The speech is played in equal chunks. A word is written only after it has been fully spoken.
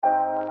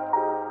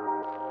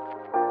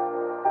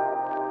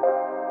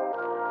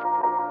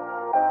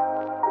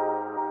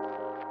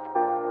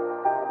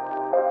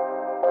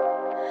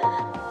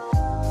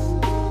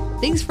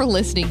Thanks for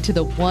listening to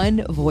the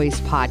One Voice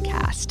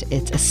podcast.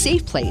 It's a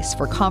safe place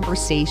for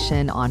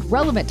conversation on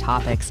relevant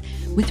topics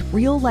with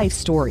real life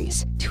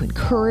stories to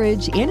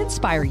encourage and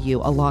inspire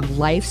you along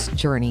life's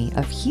journey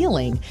of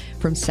healing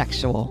from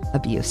sexual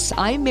abuse.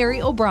 I'm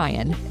Mary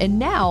O'Brien, and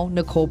now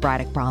Nicole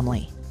Braddock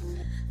Bromley.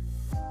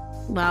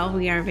 Well,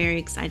 we are very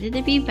excited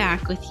to be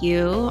back with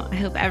you. I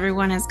hope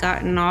everyone has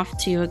gotten off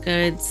to a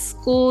good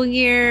school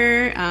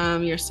year.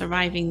 You're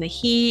surviving the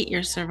heat.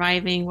 You're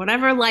surviving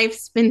whatever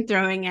life's been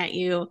throwing at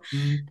you.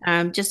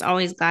 Just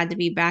always glad to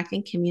be back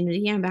in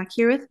community. I'm back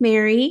here with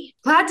Mary.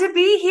 Glad to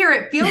be here.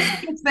 It feels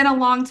like it's been a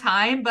long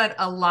time, but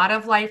a lot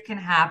of life can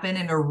happen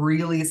in a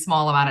really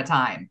small amount of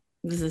time.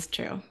 This is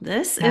true.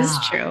 This is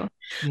true.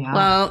 Yeah.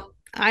 Well,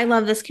 I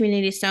love this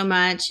community so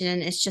much,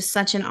 and it's just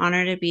such an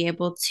honor to be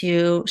able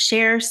to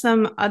share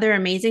some other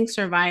amazing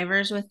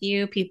survivors with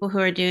you, people who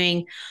are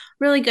doing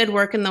really good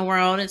work in the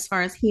world as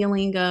far as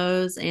healing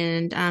goes,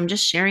 and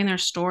just sharing their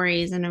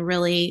stories in a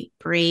really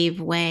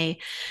brave way.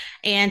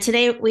 And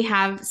today we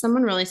have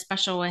someone really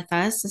special with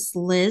us. It's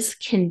Liz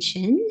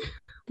Kinchin.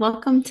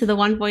 Welcome to the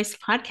One Voice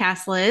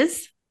podcast,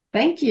 Liz.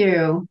 Thank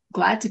you.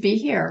 Glad to be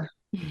here.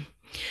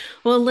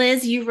 Well,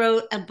 Liz, you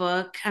wrote a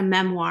book, a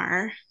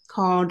memoir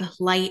called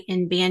Light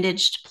in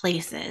Bandaged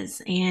Places.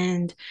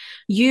 And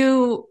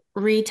you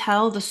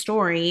retell the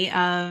story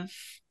of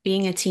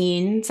being a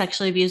teen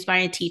sexually abused by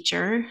a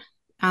teacher.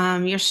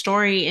 Your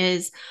story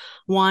is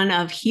one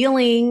of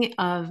healing,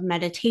 of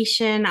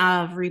meditation,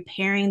 of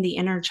repairing the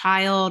inner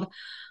child.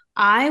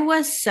 I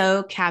was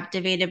so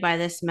captivated by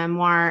this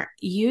memoir.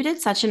 You did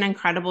such an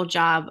incredible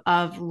job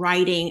of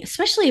writing,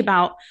 especially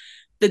about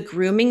the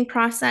grooming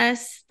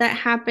process that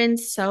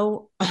happens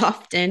so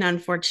often,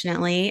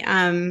 unfortunately.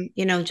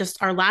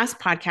 Just our last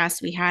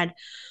podcast, we had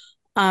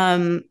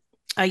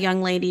a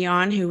young lady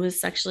on who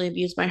was sexually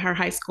abused by her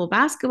high school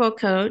basketball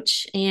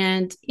coach.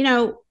 And,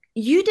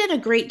 you did a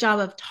great job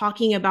of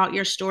talking about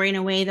your story in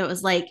a way that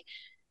was like,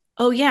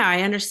 oh yeah,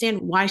 I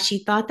understand why she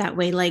thought that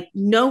way. Like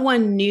no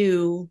one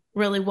knew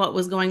really what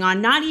was going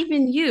on, not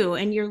even you,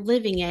 and you're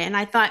living it. And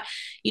I thought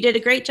you did a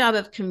great job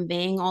of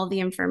conveying all the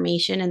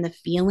information and the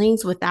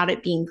feelings without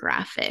it being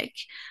graphic.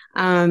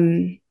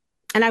 And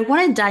I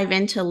want to dive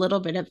into a little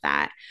bit of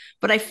that.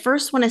 But I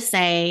first want to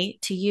say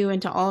to you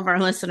and to all of our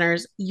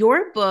listeners,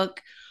 your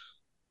book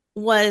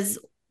was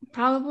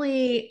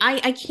probably,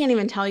 I can't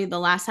even tell you the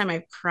last time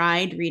I've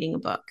cried reading a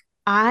book.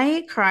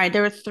 I cried.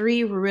 There were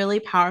 3 really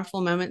powerful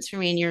moments for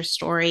me in your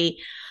story.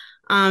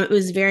 It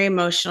was very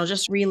emotional,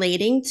 just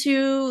relating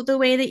to the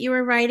way that you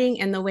were writing,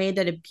 and the way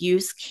that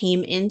abuse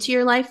came into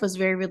your life was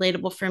very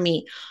relatable for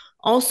me.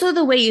 Also,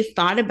 the way you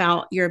thought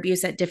about your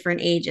abuse at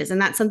different ages.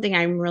 And that's something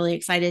I'm really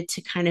excited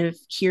to kind of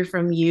hear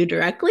from you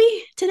directly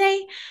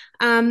today.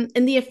 And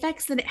the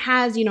effects that it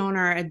has, in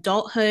our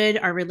adulthood,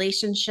 our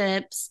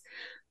relationships,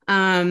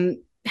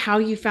 how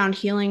you found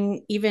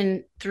healing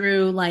even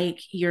through like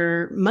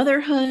your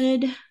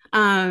motherhood.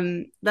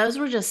 Those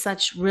were just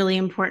such really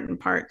important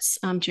parts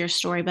to your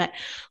story. But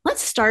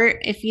let's start,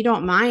 if you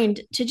don't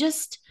mind, to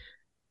just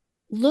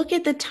look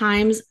at the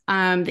times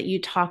that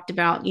you talked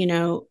about,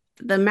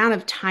 the amount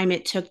of time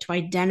it took to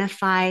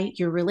identify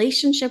your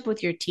relationship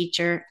with your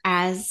teacher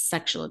as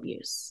sexual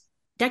abuse.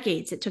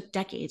 Decades. It took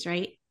decades,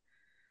 right?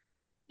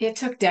 It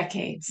took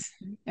decades.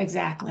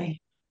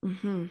 Exactly.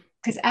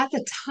 Because at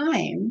the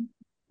time,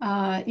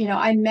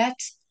 I met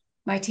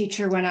my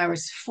teacher when I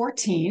was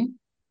 14.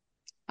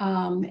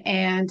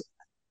 And,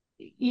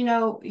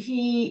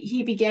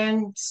 he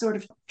began sort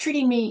of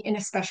treating me in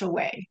a special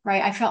way,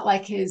 right? I felt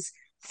like his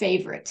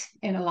favorite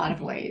in a lot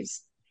of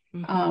ways.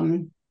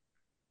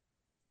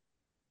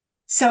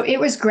 So it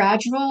was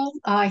gradual.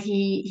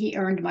 He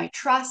earned my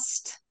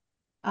trust.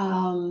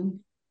 I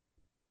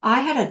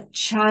had a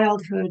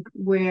childhood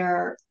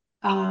where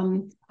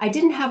I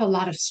didn't have a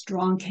lot of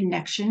strong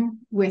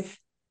connection with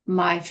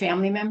my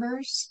family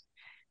members.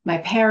 My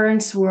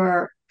parents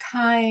were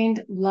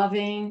kind,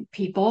 loving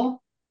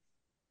people,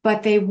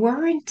 but they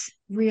weren't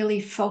really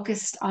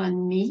focused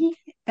on me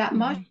that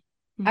much.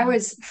 I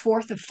was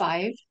 4th of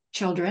 5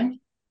 children.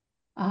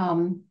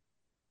 And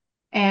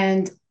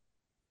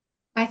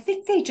I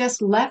think they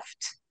just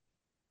left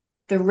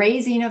the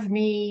raising of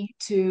me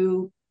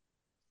to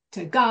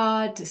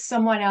God, to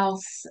someone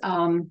else.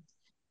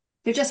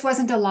 There just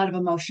wasn't a lot of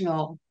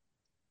emotional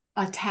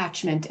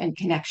attachment and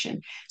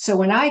connection. So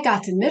when I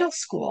got to middle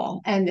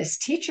school and this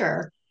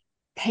teacher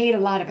paid a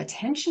lot of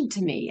attention to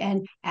me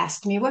and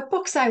asked me what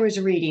books I was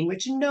reading,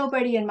 which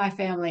nobody in my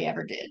family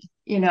ever did,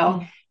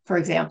 for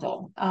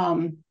example,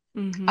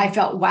 I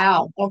felt,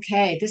 wow,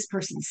 okay, this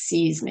person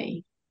sees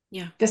me.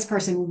 Yeah. This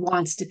person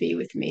wants to be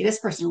with me. This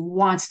person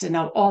wants to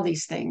know all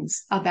these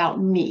things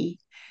about me.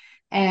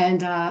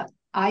 And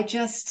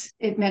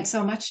it meant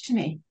so much to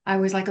me. I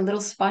was like a little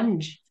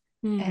sponge.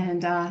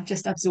 And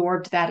just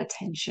absorbed that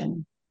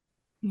attention.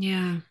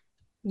 Yeah.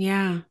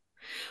 Yeah.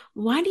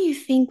 Why do you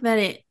think that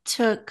it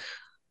took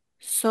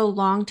so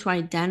long to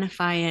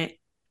identify it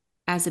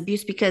as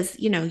abuse, because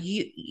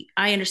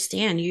I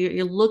understand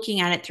you're looking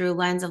at it through a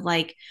lens of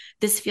like,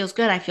 this feels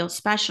good, I feel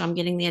special, I'm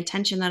getting the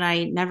attention that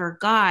I never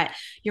got.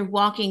 You're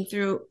walking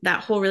through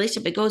that whole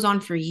relationship. It goes on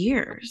for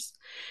years,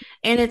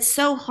 and it's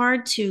so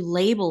hard to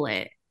label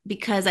it,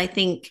 because I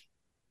think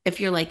if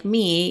you're like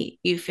me,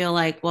 you feel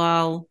like,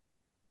 well,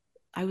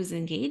 I was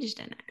engaged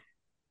in it,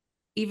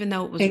 even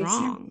though it was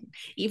Exactly. wrong,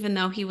 even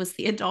though he was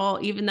the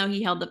adult, even though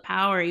he held the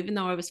power, even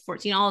though I was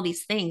 14, all of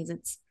these things.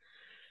 It's,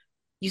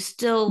 you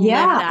still live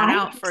Yeah, that I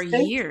out didn't for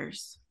think,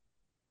 years.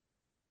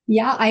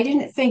 yeah, I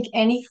didn't think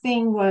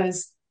anything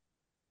was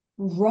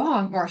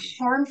wrong or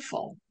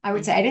harmful. I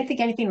would say I Mm-hmm. didn't think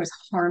anything was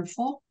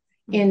harmful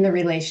in the Mm-hmm.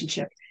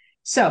 relationship.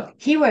 So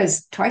he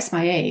was twice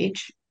my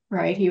age,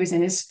 right? He was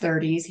in his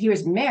 30s. He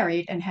was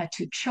married and had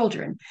two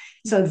children.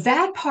 So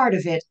that part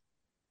of it,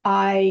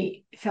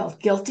 I felt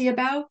guilty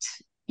about.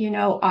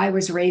 I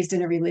was raised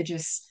in a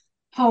religious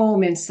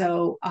home. And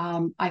so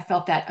I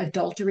felt that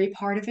adultery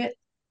part of it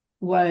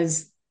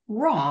was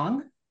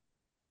wrong.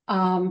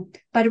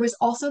 But it was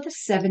also the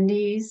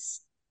 70s.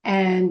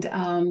 And,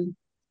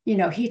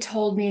 he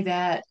told me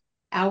that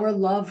our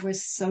love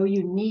was so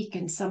unique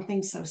and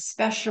something so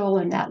special,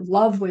 and that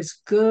love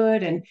was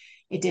good, and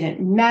it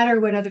didn't matter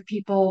what other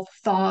people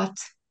thought,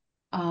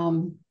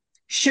 um,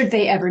 should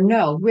they ever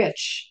know,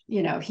 which,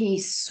 he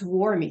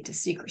swore me to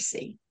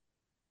secrecy.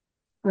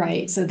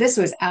 Right. Mm-hmm. So this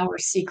was our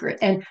secret.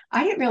 And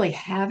I didn't really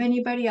have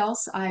anybody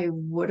else I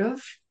would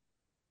have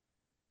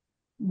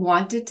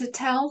wanted to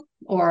tell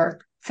or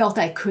felt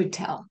I could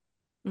tell.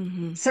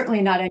 Mm-hmm.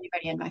 Certainly not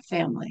anybody in my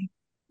family.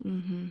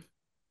 Mm-hmm.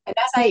 And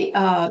as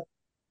I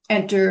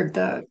entered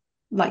the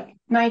like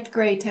ninth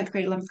grade, 10th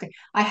grade, 11th grade,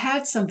 I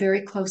had some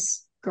very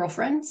close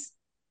girlfriends,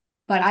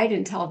 but I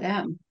didn't tell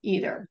them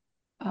either.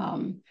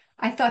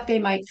 I thought they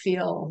might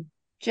feel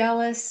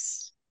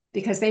jealous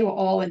because they were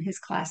all in his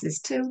classes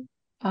too.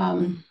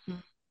 Um, Mm-hmm.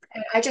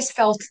 and I just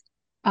felt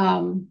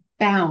bound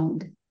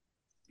to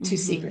Mm-hmm.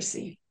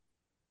 secrecy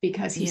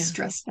because he Yeah.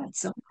 stressed that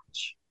so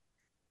much.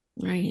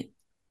 Right.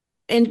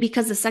 And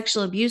because the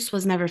sexual abuse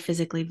was never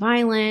physically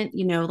violent,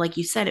 like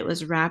you said, it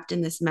was wrapped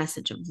in this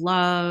message of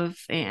love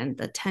and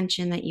the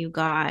attention that you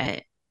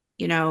got,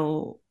 you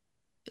know,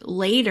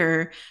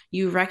 later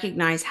you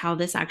recognize how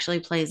this actually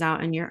plays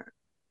out in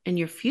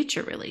your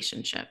future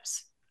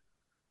relationships.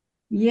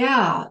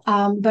 Yeah,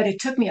 but it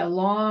took me a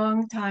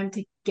long time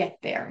to get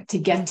there, to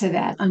get to Mm-hmm.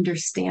 that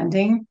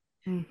understanding.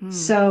 Mm-hmm.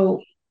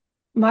 So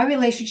my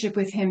relationship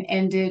with him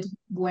ended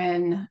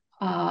when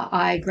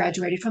I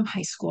graduated from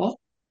high school.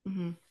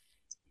 Mm-hmm.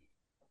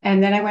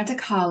 And then I went to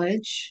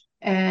college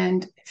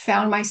and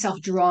found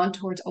myself drawn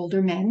towards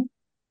older men.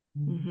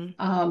 Mm-hmm.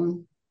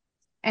 Um,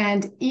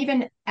 and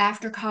even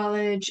after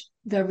college,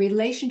 the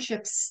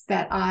relationships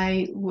that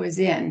I was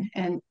in,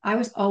 and I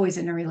was always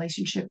in a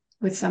relationship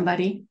with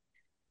somebody,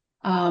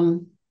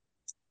 um,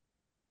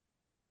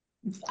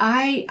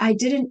 I I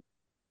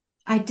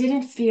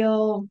didn't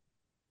feel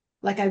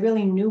like I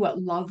really knew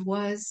what love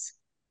was.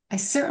 I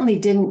certainly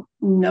didn't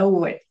know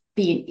what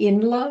being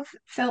in love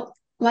felt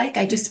like.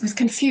 I just was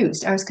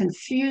confused. I was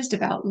confused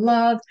about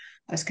love.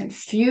 I was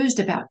confused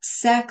about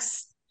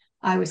sex.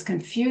 I was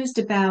confused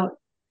about,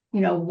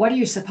 what are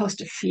you supposed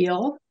to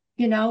feel,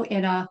 in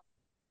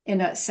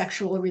a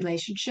sexual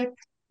relationship?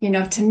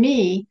 To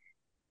me,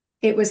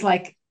 it was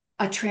like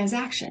a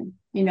transaction.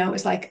 It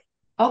was like,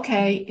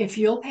 okay, if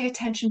you'll pay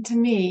attention to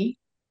me,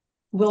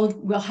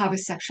 we'll have a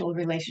sexual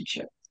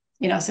relationship.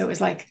 So it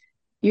was like,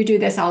 you do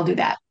this, I'll do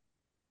that.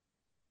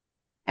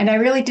 And I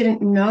really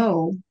didn't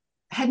know,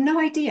 had no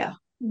idea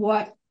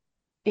what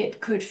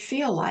it could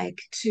feel like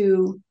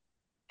to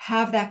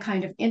have that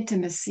kind of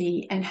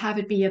intimacy and have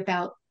it be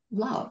about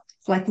love,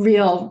 like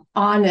real,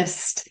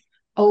 honest,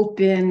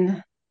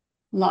 open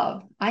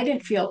love. I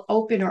didn't feel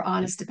open or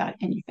honest about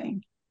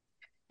anything.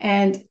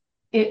 And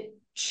it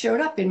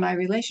showed up in my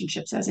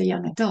relationships as a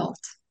young adult.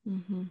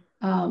 Mm-hmm.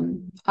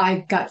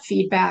 I got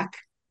feedback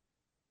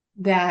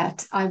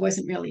that I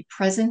wasn't really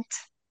present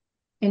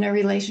in a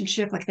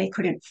relationship, like they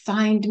couldn't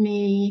find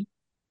me.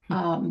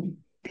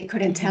 They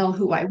couldn't Mm-hmm. tell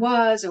who I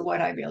was or what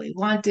I really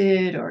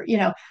wanted, or,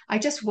 I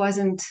just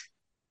wasn't,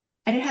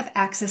 I didn't have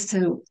access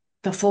to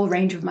the full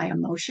range of my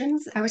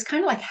emotions. I was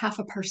kind of like half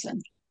a person.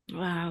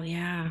 Wow.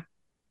 Yeah.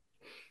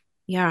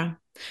 Yeah.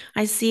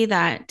 I see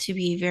that to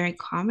be very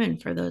common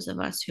for those of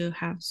us who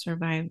have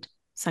survived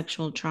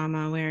sexual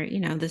trauma, where,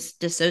 this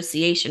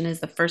dissociation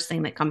is the first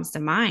thing that comes to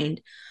mind.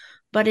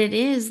 But it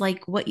is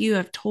like what you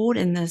have told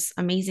in this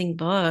amazing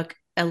book,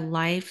 a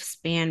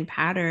lifespan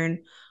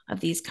pattern of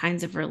these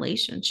kinds of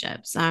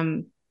relationships.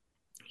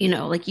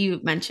 Like you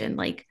mentioned,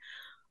 like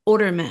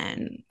older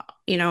men,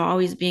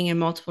 always being in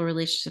multiple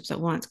relationships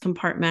at once,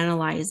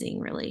 compartmentalizing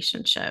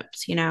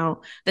relationships,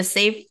 the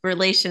safe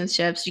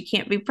relationships you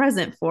can't be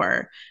present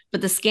for,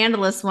 but the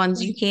scandalous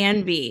ones you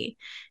can be,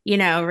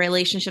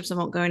 relationships that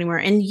won't go anywhere.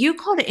 And you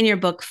called it in your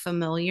book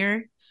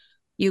familiar.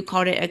 You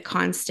called it a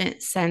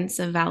constant sense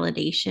of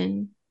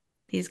validation,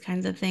 these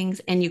kinds of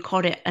things. And you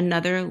called it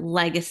another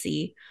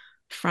legacy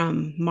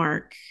from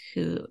Mark,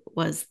 who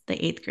was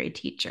the eighth grade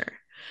teacher.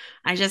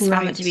 I just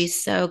found it Right. to be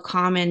so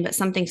common, but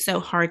something so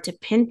hard to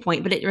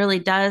pinpoint. But it really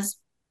does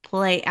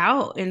play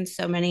out in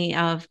so many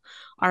of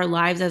our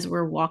lives as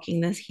we're walking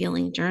this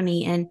healing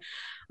journey. And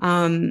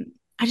um,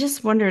 I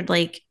just wondered,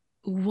 like,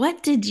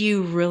 what did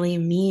you really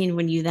mean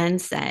when you then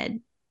said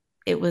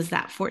it was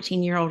that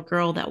 14-year-old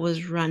girl that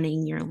was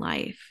running your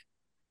life?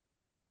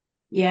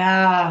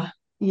 Yeah.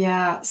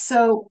 Yeah.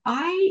 So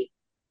I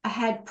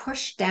had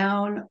pushed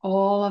down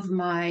all of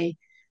my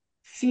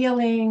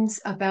feelings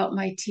about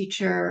my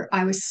teacher.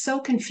 I was so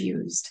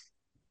confused.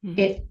 Mhm.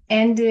 It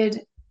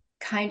ended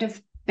kind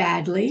of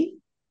badly,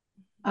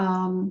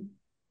 um,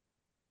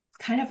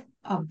 kind of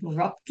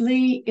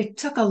abruptly. It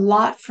took a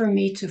lot for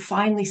me to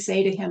finally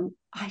say to him,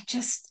 I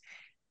just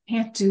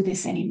can't do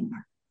this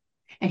anymore.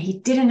 And he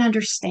didn't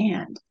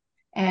understand.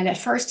 And at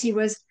first he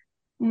was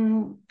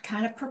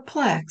kind of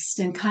perplexed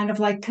and kind of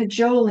like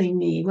cajoling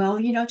me. Well,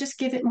 just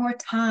give it more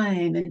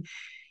time.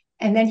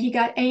 And then he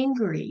got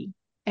angry.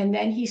 And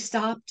then he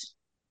stopped.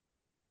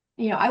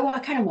 I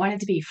kind of wanted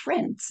to be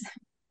friends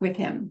with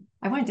him.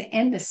 I wanted to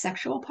end the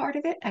sexual part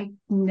of it. I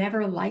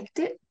never liked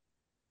it.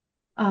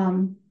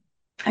 Um,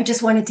 I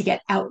just wanted to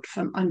get out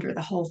from under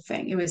the whole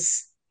thing.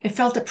 It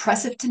felt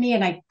oppressive to me,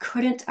 and I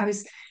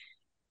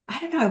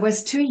don't know, I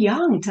was too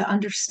young to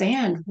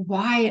understand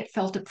why it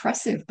felt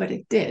oppressive, but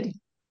it did.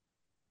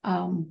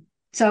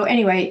 So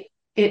anyway,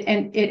 it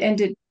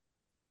ended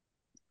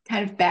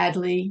kind of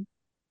badly.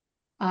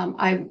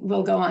 I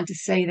will go on to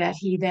say that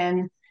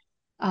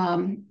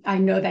I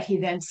know that he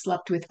then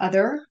slept with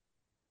other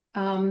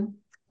um,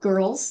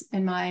 girls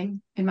in my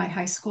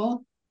high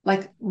school,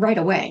 like right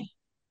away.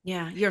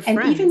 Yeah, your And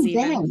friends even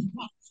even. then,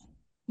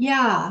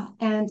 yeah.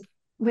 And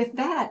with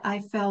that,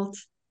 I felt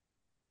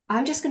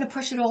I'm just going to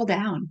push it all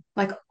down,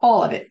 like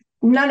all of it.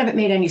 None of it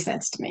made any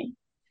sense to me.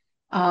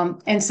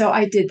 And so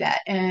I did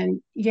that.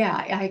 And yeah,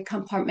 I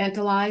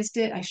compartmentalized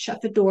it. I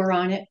shut the door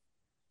on it.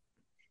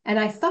 And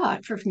I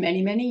thought for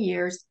many, many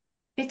years,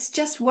 it's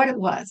just what it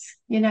was,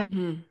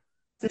 Mhm.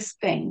 this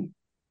thing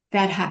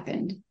that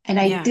happened. And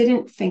I Yeah.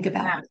 didn't think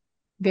about it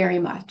very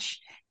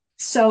much.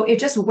 So it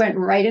just went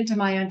right into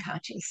my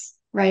unconscious,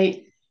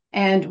 right?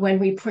 And when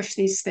we push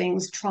these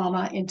things,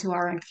 trauma into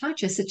our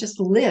unconscious, it just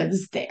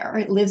lives there.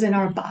 It lives in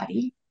our Mhm.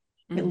 body,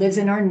 it lives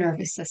in Mhm. our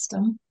nervous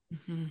system.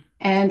 Mhm.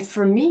 And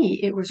for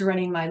me, it was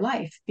running my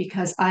life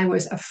because I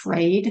was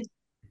afraid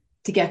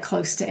to get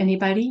close to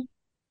anybody.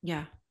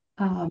 Yeah.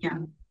 Yeah.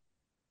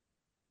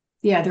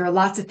 Yeah, there are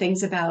lots of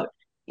things about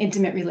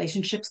intimate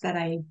relationships that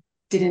I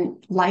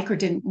didn't like or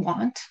didn't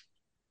want,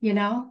 you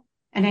know,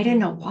 and I didn't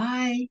Mhm. know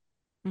why.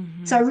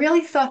 So I Mhm.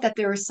 really thought that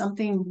there was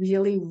something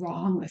really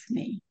wrong with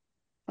me,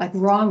 like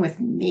wrong with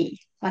me.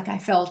 Like I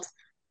felt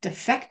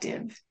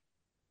defective, Mhm.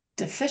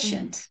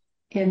 deficient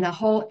in the Mhm.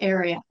 whole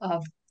area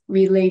of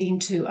relating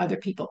to other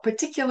people,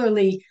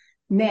 particularly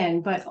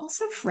men, but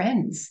also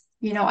friends.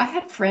 I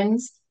had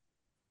friends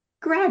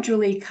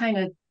gradually kind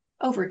of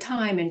over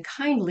time and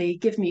kindly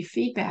give me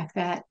feedback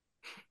that,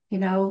 you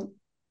know,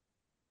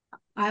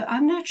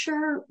 I'm not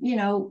sure,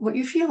 what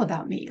you feel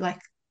about me. Like,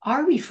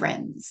 are we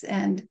friends?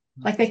 And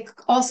like they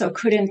also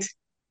couldn't,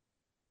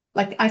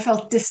 like I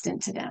felt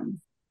distant to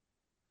them.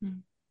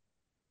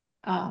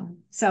 Mhm.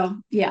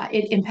 So yeah,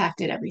 it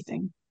impacted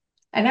everything.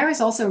 And I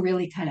was also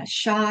really kind of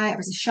shy. I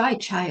was a shy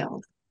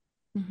child.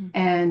 Mhm.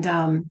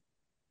 And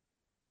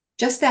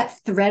just that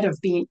thread of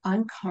being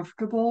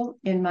uncomfortable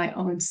in my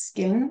own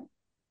skin,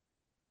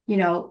 you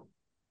know,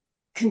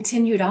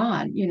 continued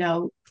on,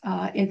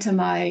 into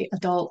my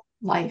adult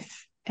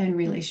life and Mhm.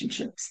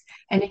 relationships.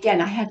 And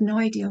again, I had no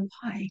idea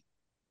why.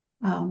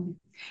 Um,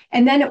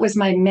 and then it was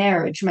my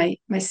marriage, my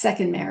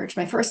second marriage.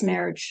 My first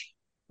marriage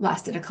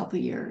lasted a couple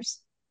of years,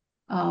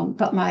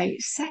 but my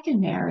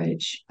second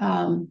marriage,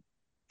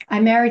 I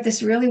married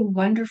this really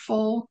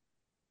wonderful,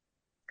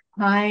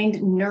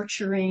 kind,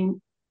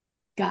 nurturing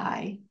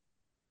guy,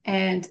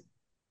 and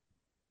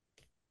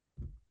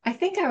I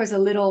think I was a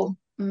little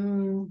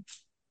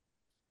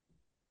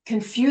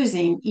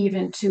confusing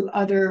even to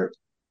other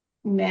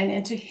men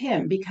and to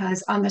him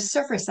because on the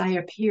surface I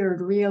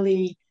appeared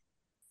really,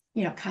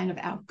 kind of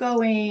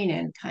outgoing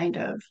and kind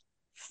of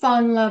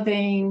fun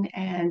loving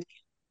and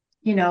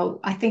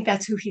I think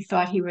that's who he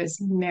thought he was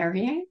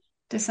marrying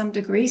to some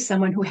degree,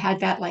 someone who had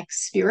that like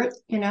spirit.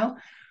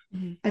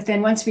 Mhm. But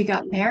then once we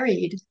got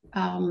married,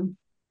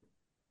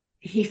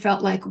 he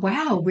felt like,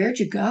 wow, where'd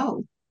you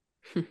go?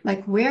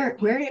 Like, where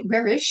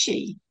is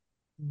she?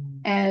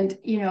 And,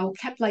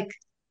 kept like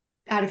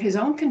out of his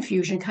own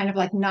confusion, kind of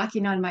like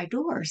knocking on my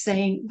door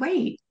saying,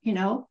 wait,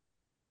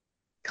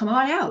 come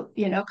on out,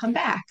 come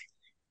back.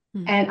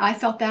 Mhm. And I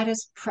felt that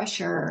as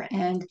pressure.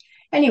 And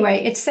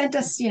anyway, it sent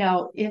us,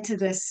 into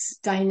this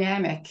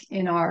dynamic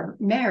in our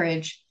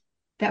marriage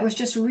that was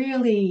just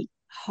really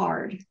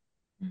hard.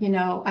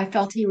 I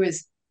felt he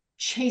was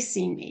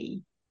chasing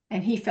me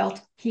and he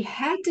felt he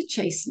had to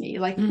chase me.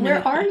 Like, where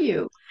Mhm. are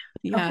you?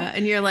 Yeah,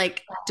 and you're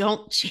like,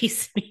 don't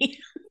chase me.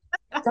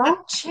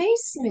 Don't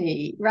chase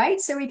me. Right.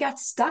 So we got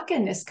stuck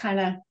in this kind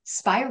of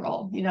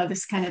spiral,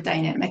 this kind of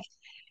dynamic.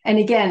 And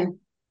again,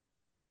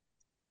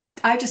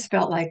 I just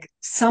felt like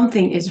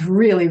something is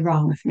really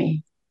wrong with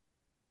me.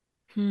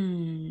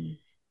 Hmm.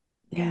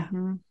 Yeah.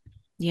 Mm-hmm.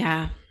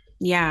 Yeah.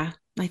 Yeah.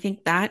 I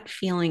think that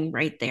feeling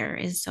right there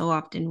is so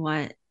often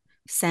what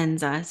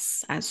sends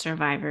us as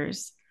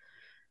survivors,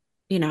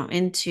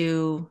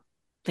 into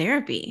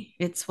therapy.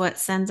 It's what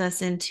sends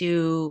us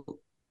into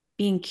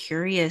being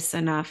curious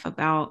enough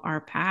about our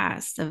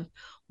past of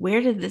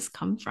where did this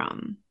come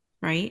from,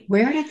 right?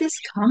 Where did this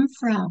come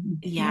from?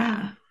 Yeah.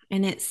 Yeah.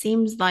 And it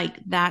seems like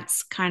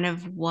that's kind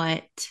of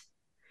what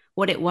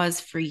it was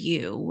for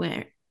you,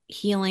 where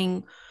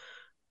healing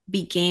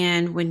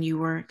began when you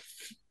were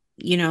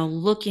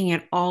looking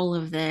at all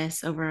of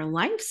this over a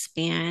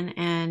lifespan,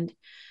 and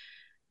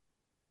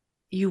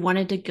you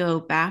wanted to go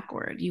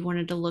backward. You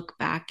wanted to look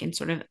back and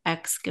sort of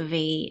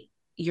excavate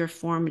your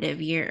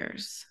formative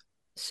years.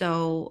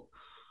 So,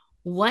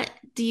 what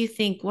do you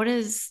think? What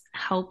has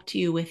helped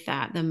you with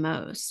that the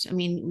most? I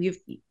mean,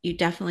 you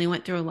definitely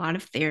went through a lot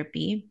of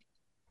therapy.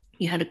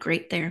 You had a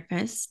great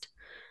therapist.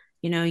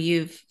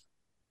 You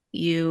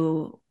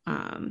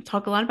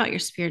talk a lot about your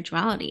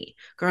spirituality,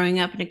 growing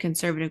up in a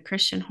conservative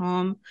Christian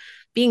home,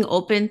 being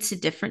open to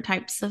different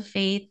types of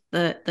faith.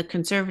 The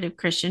conservative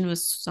Christian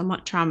was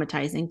somewhat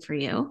traumatizing for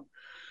you.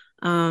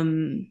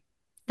 um,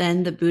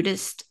 then the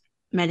Buddhist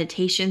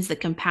meditations, the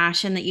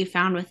compassion that you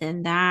found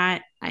within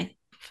that, I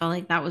felt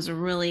like that was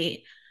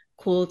really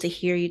cool to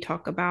hear you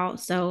talk about.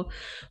 So,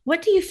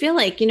 what do you feel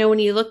like, when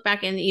you look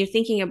back and you're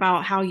thinking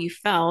about how you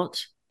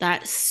felt,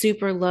 that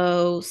super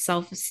low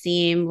self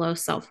esteem, low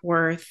self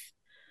worth,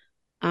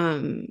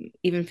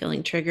 even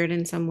feeling triggered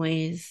in some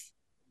ways?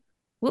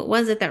 What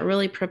was it that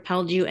really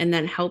propelled you and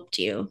then helped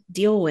you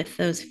deal with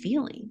those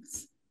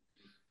feelings?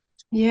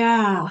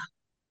 Yeah.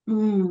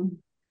 Mm.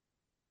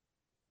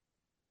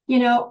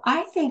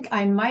 I think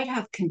I might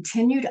have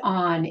continued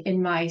on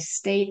in my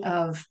state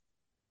of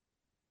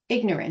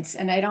ignorance.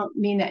 And I don't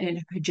mean that in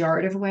a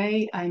pejorative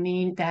way. I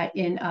mean that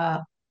in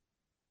a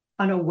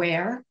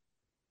unaware,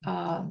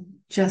 uh,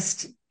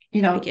 just,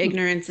 Like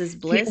ignorance is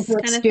people bliss who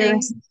kind of thing?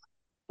 experience,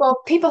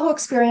 well, people who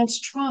experience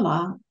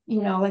trauma,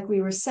 like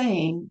we were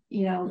saying,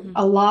 Mhm.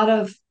 a lot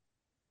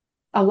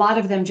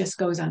of them just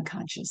goes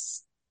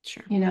unconscious,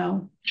 Sure. you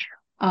know.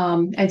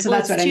 And so Well,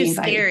 that's it's what I too mean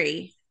by,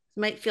 scary. It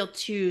might feel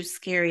too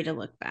scary to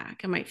look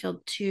back. It might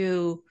feel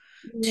too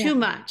yeah,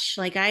 much.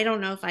 Like I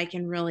don't know if I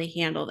can really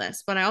handle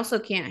this, but I also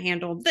can't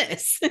handle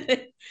this.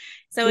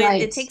 So it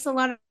right. takes a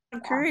lot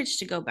of courage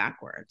to go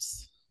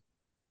backwards.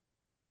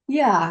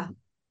 Yeah.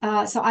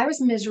 So I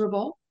was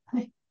miserable.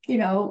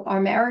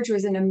 Our marriage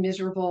was in a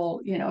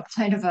miserable,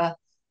 kind of a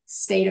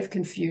state of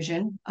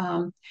confusion.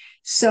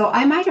 So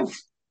I might have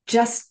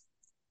just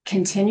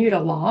continued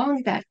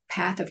along that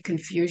path of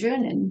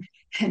confusion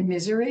and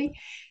misery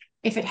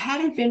if it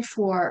hadn't been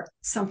for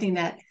something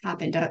that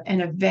happened,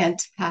 an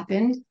event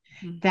happened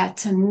Mhm. that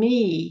to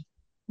me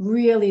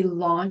really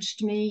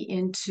launched me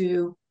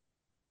into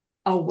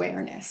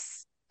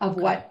awareness of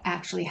Okay. what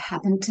actually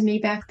happened to me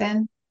back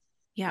then.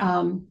 Yeah.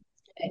 Um,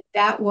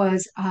 that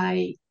was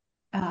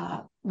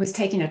was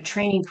taking a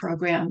training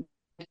program.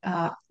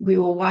 We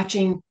were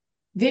watching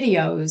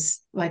videos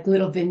like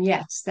little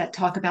vignettes that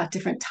talk about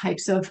different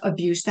types of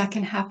abuse that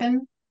can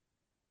happen,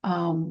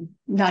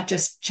 not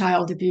just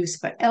child abuse,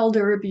 but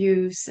elder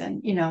abuse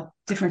and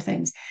different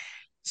things.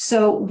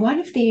 So one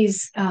of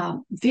these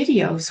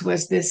videos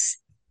was this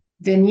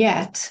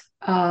vignette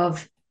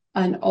of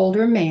an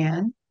older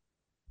man.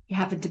 He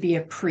happened to be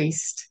a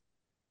priest.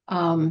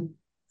 Um,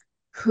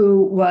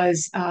 who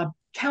was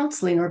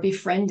counseling or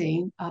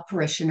befriending a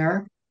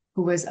parishioner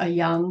who was a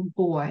young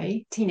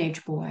boy,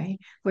 teenage boy,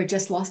 who had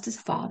just lost his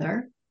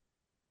father.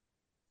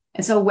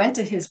 And so went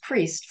to his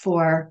priest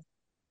for,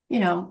 you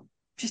know,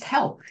 just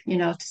help,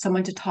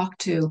 someone to talk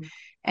to.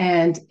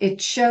 And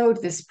it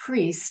showed this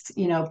priest,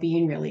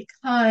 being really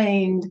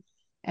kind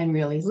and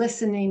really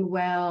listening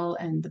well.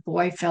 And the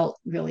boy felt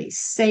really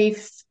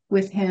safe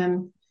with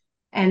him.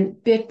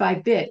 And bit by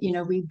bit,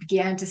 we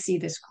began to see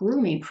this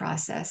grooming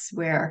process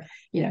where,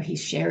 he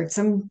shared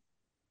some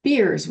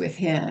beers with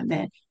him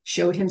and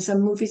showed him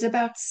some movies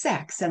about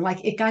sex. And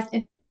like it got,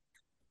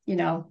 you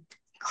know,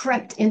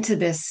 crept into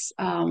this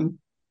Hmm.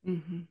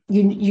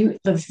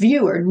 the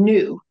viewer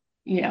knew,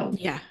 you know,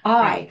 Yeah.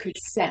 Right. I could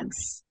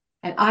sense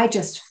and I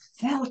just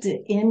felt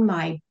it in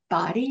my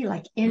body,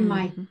 like in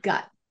my Hmm.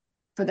 gut.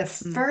 For the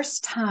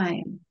first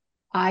time,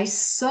 I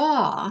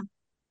saw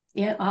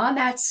on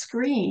that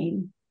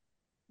screen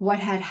what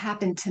had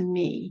happened to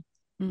me.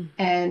 Hmm.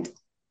 And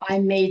I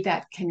made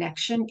that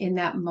connection in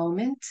that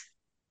moment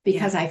Yeah.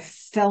 because I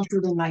felt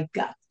it in my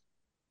gut.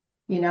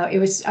 It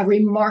was a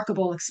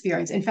remarkable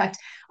experience. In fact,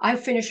 I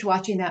finished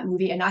watching that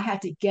movie and I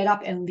had to get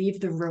up and leave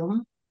the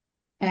room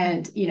Hmm.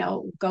 and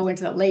go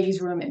into the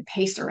ladies room and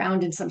pace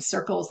around in some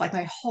circles. Like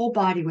my whole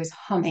body was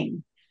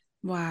humming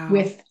Wow.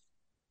 with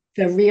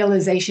the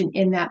realization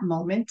in that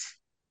moment.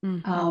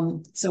 Hmm.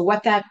 So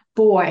what that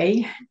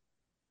boy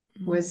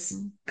was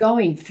Hmm.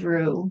 going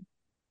through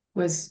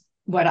was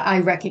what I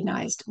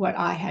recognized, what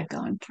I had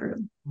gone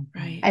through.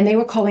 Right. And they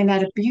were calling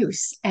that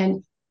abuse.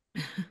 And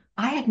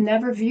I had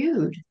never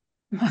viewed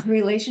my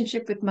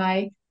relationship with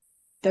my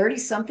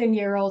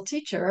 30-something-year-old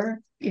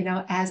teacher,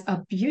 as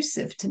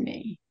abusive to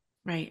me.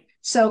 Right.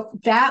 So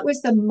that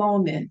was the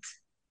moment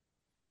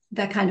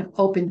that kind of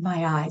opened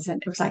my eyes.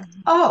 And it was like,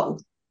 Mhm.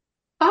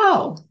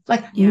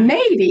 like Yeah.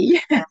 maybe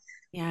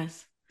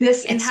Yes.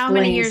 this And how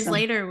many explains years some.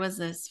 later was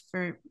this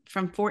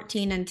from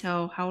 14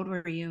 until how old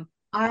were you?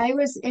 I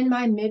was in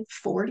my mid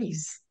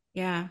 40s,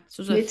 Yeah.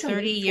 So it was a mid to late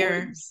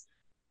 30-year 40s.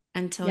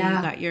 until you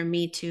Yeah. got your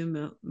Me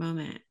Too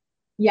moment.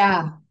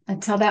 Yeah.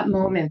 Until that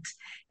moment.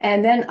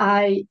 And then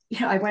I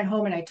went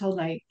home and I told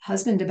my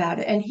husband about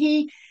it, and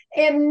he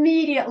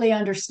immediately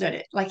understood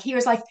it. Like he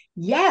was like,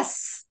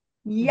 yes,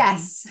 Hmm.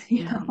 yes,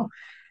 Hmm.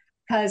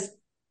 because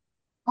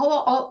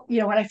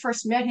when I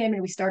first met him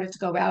and we started to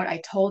go out,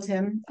 I told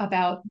him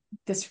about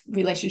this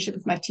relationship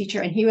with my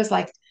teacher, and he was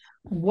like,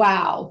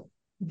 wow,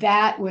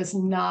 that was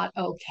not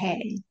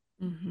okay.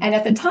 Hmm. And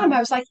at the time I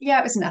was like, yeah,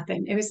 it was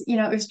nothing. It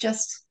was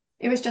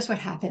just what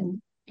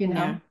happened,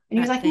 Yeah. And he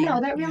was That like, no,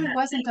 thing. that Yeah. really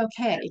wasn't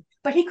okay.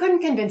 But he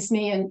couldn't convince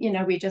me,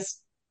 and we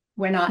just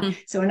went on.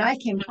 So when I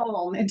came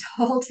home and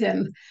told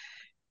him,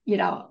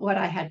 what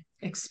I had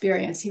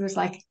experienced, he was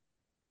like,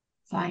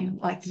 fine,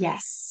 like,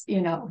 yes,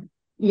 Yeah.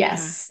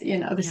 yes,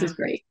 this is Yeah.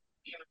 great.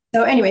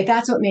 So anyway,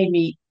 that's what made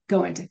me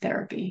go into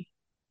therapy.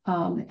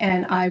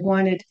 And I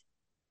wanted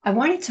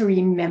to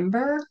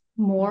remember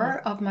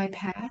more Hmm. of my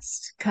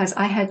past because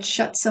I had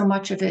shut so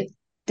much of it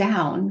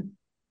down.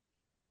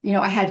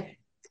 I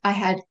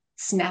had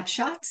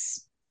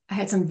snapshots. I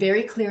had some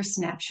very clear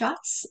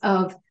snapshots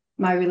of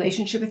my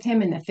relationship with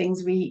him and the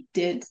things we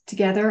did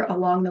together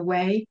along the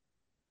way,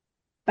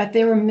 but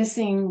they were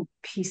missing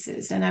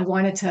pieces, and I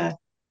wanted to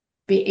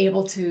be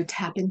able to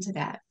tap into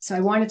that. So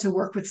I wanted to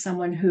work with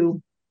someone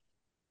who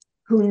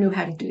knew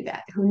how to do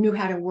that, who knew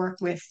how to work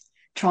with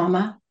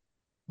trauma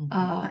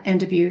Mhm.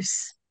 and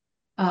abuse.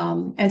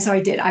 And so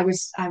I did. I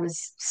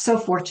was so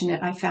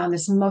fortunate. I found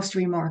this most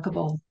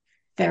remarkable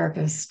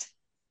therapist,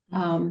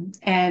 Hmm.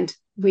 and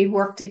we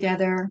worked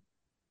together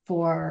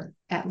for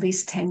at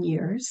least 10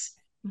 years.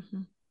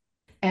 Hmm.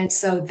 And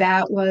so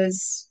that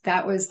was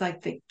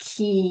like the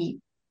key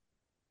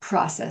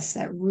process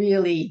that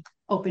really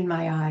opened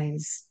my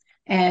eyes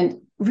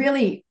and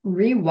really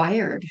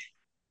rewired,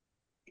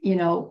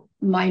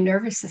 my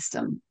nervous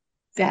system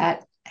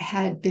that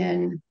had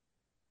been,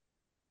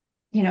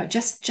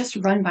 just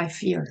run by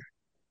fear,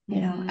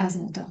 Hmm. as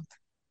an adult.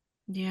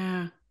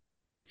 Yeah.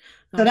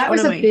 So Gosh, that one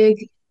was of a my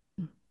big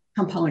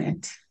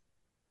component.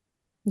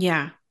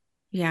 Yeah.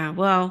 Yeah.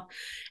 Well,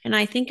 and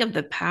I think of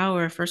the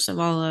power, first of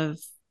all, of,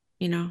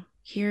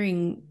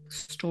 hearing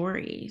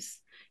stories.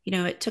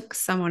 It took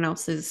someone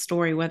else's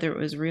story, whether it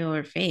was real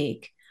or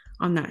fake,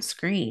 on that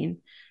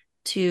screen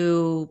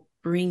to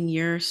bring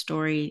your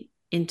story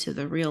into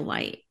the real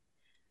light,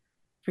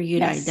 for you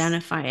to Yes.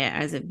 identify it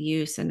as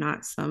abuse and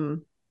not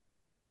some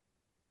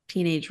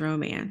teenage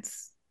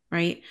romance,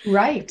 right?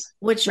 Right.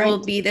 Which will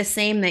Right. be the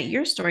same that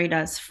your story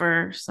does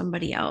for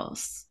somebody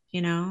else.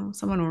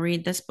 Someone will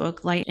read this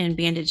book, Light in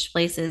Bandaged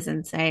Places,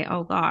 and say,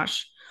 oh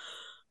gosh,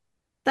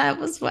 that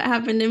was what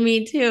happened to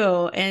me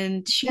too.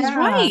 And she's Yeah.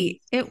 right.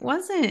 It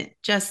wasn't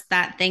just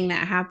that thing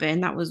that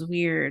happened. That was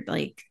weird.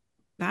 Like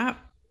that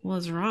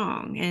was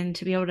wrong. And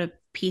to be able to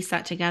piece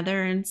that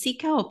together and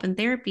seek help and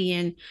therapy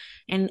and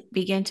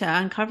begin to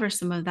uncover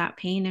some of that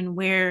pain and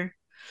where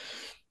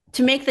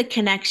to make the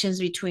connections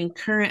between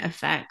current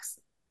effects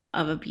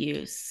of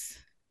abuse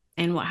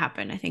and what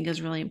happened, I think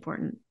is really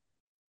important.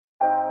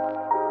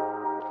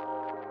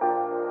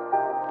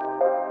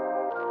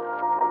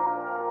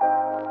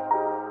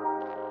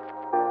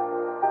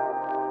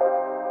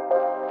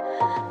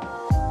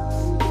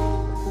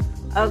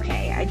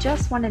 Okay, I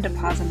just wanted to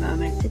pause a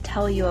moment to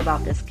tell you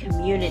about this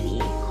community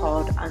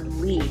called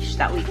Unleash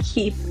that we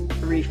keep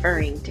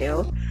referring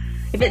to.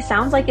 If it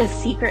sounds like a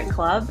secret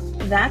club,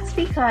 that's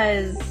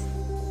because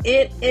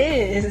it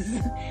is.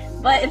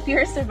 But if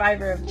you're a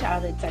survivor of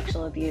childhood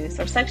sexual abuse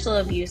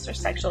or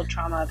sexual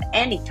trauma of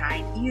any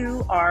kind,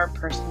 you are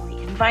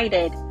personally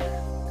invited.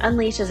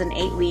 Unleash is an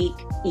 8-week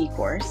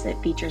e-course. It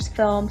features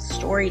film,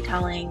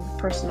 storytelling,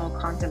 personal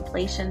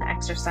contemplation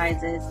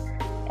exercises,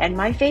 and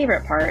my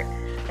favorite part,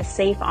 a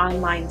safe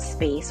online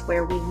space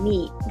where we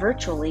meet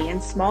virtually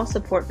in small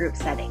support group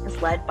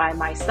settings led by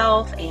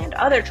myself and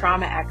other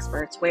trauma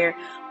experts, where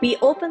we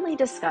openly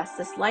discuss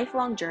this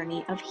lifelong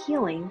journey of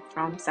healing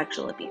from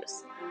sexual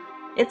abuse.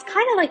 It's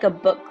kind of like a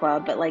book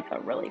club, but like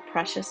a really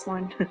precious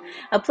one.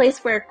 A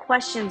place where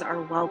questions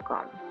are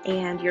welcome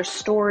and your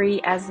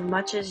story, as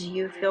much as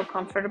you feel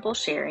comfortable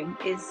sharing,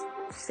 is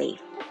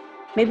safe.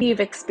 Maybe you've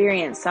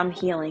experienced some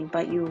healing,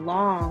 but you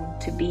long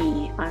to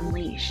be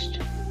unleashed.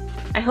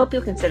 I hope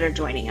you'll consider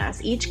joining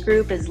us. Each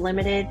group is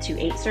limited to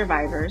 8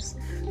 survivors,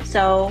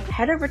 so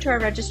head over to our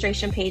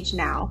registration page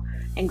now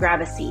and grab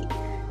a seat.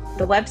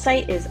 The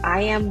website is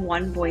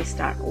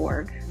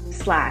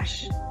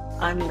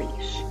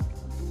iamonevoice.org/unleash.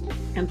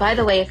 And by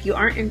the way, if you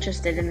aren't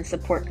interested in the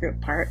support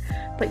group part,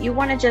 but you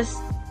want to just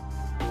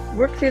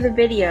work through the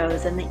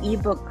videos and the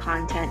ebook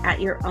content at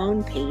your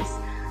own pace,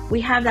 we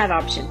have that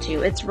option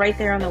too. It's right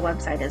there on the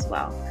website as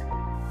well.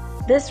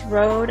 This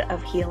road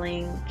of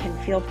healing can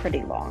feel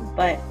pretty long,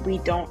 but we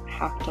don't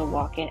have to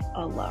walk it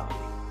alone.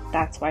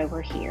 That's why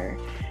we're here,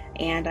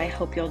 and I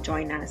hope you'll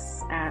join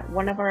us at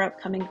one of our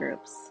upcoming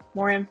groups.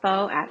 More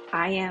info at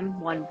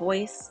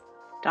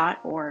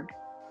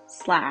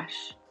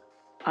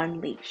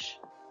iamonevoice.org/unleash.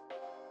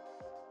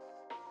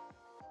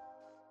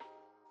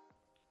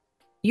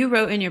 You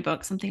wrote in your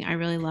book something I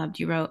really loved.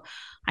 You wrote,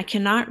 I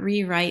cannot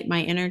rewrite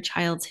my inner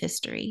child's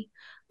history,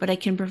 but I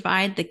can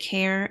provide the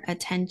care,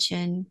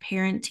 attention,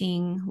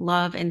 parenting,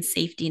 love, and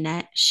safety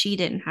net she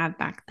didn't have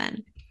back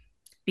then.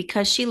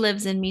 Because she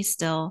lives in me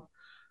still,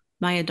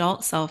 my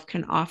adult self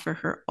can offer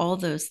her all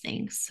those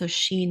things so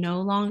she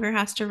no longer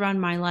has to run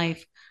my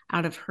life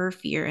out of her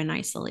fear and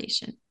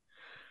isolation.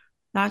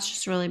 That's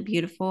just really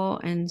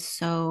beautiful and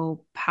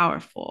so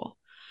powerful.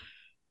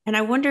 And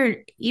I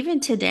wonder, even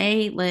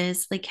today,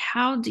 Liz, like,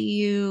 how do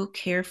you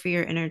care for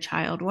your inner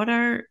child? What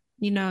are,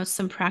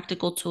 some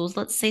practical tools?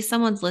 Let's say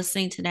someone's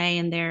listening today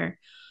and they're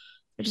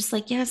just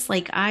like, yes,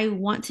 like I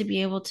want to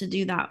be able to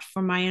do that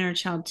for my inner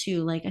child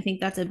too. Like, I think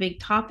that's a big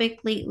topic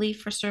lately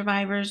for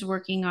survivors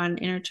working on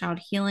inner child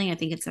healing. I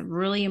think it's a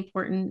really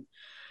important.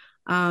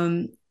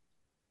 Um,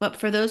 but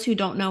for those who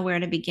don't know where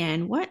to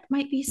begin, what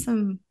might be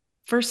some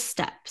first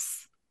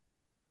steps?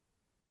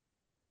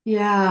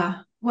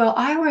 Yeah. Well,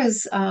 I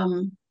was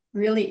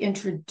really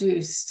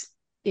introduced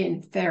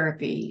in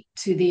therapy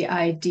to the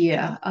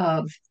idea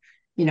of,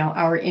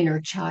 our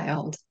inner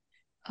child.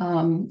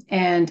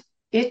 And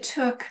it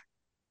took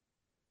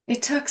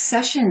it took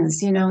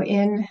sessions,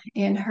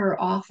 in her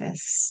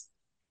office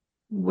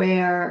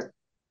where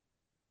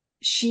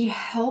she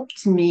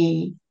helped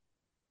me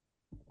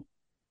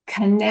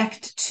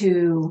connect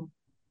to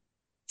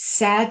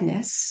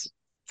sadness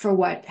for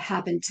what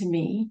happened to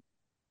me,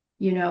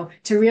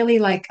 to really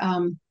like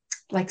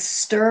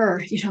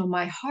stir,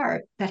 my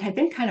heart that had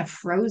been kind of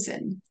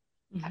frozen,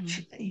 Mhm.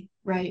 actually,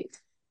 right?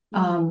 Mhm.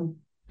 Um,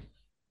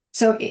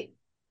 so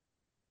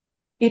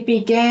it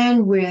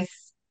began with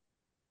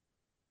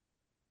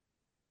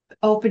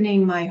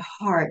opening my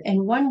heart.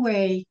 And one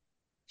way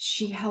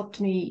she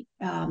helped me,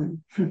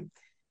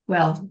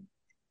 well,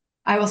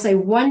 I will say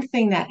one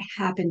thing that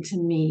happened to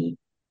me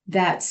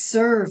that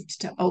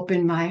served to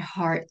open my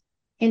heart,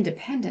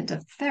 independent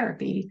of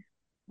therapy,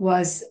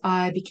 was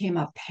I became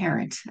a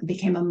parent, I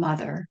became a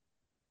mother.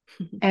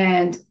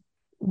 And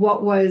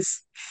what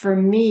was for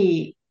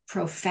me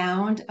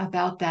profound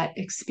about that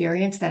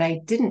experience that I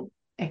didn't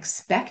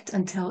expect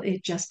until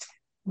it just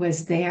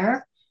was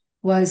there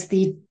was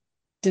the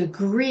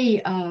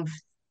degree of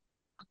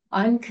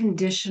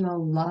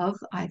unconditional love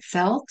I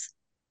felt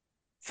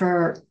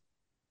for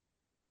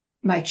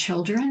my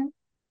children,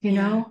 you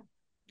Yeah. know.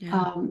 Yeah, I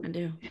Um,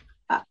 do.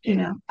 I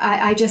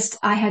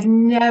had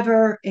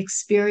never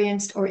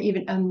experienced or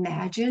even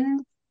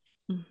imagined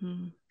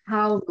Mhm.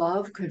 how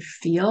love could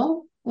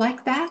feel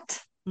like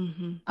that.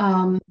 Mhm.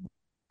 Um,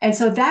 and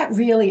so that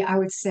really, I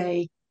would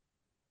say,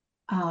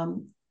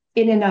 um,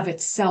 in and of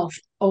itself,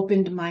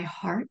 opened my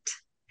heart.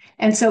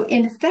 And so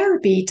in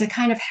therapy, to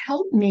kind of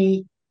help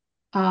me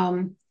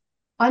um,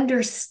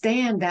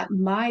 understand that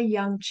my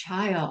young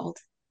child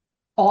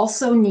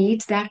also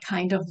needs that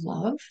kind of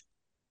love,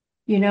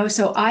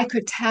 so I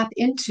could tap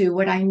into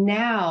what I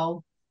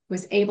now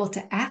was able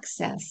to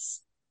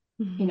access,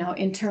 Mhm.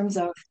 in terms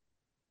of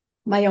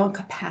my own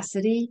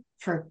capacity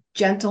for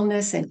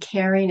gentleness and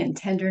caring and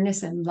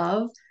tenderness and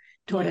love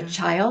toward a Yeah.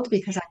 child,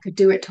 because I could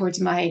do it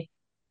towards my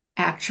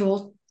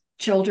actual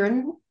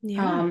children,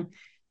 Yeah. um,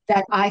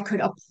 that I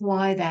could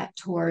apply that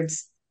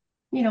towards,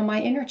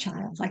 my inner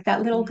child, like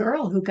that little Yeah.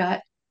 girl who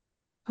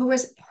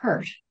was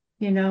hurt,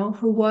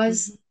 who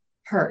was Mhm.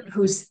 hurt,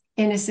 whose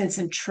innocence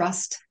and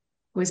trust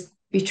was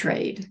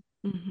betrayed.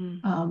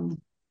 Mhm.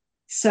 Um,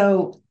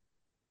 so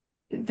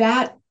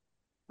that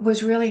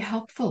was really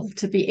helpful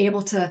to be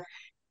able to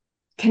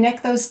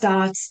connect those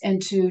dots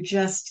and to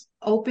just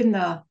open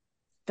the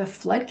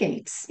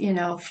floodgates,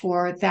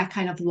 for that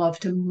kind of love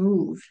to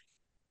move,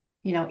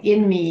 in Yeah.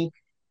 me,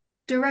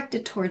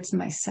 directed towards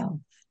myself.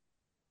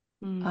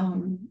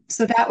 Mm.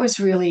 So that was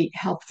really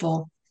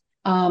helpful.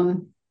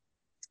 Um,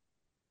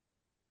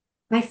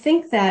 I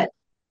think that,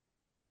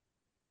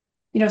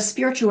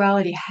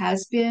 spirituality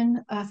has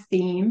been a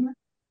theme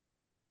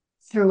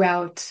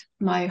throughout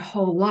my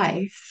whole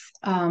life.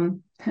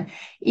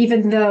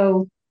 Even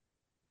though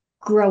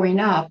growing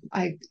up,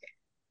 I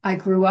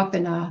grew up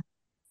in a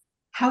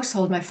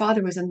household. My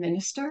father was a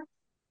minister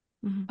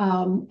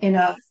Mhm. in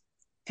a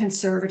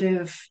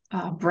conservative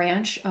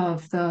branch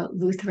of the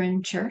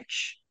Lutheran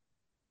Church.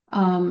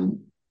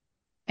 Um,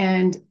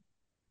 and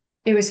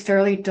it was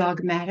fairly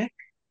dogmatic.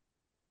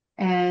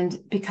 And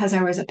because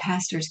I was a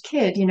pastor's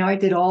kid, I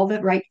did all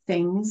the right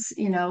things,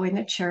 in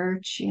the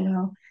church.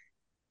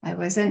 I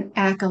was an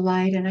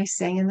acolyte and I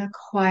sang in the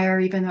choir,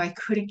 even though I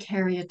couldn't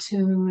carry a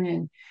tune,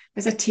 and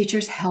was a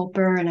teacher's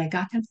helper and I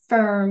got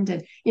confirmed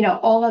and,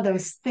 all of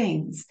those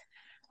things.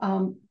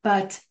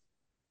 But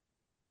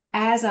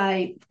as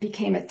I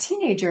became a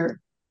teenager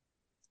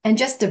and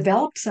just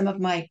developed some of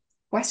my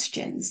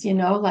questions,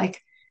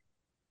 like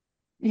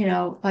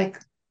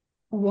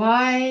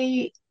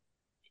why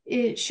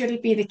should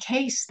it be the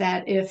case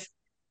that if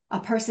a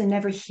person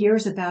never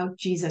hears about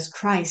Jesus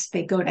Christ,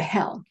 they go to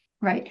hell,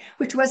 right?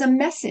 Which was a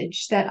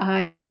message that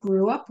I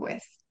grew up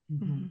with.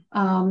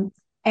 Mhm.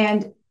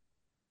 And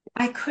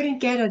I couldn't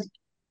get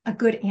a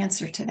good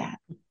answer to that.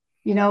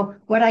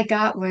 What I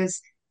got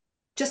was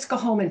just go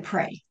home and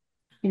pray,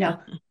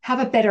 have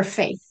a better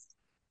faith,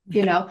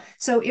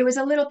 So it was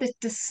a little bit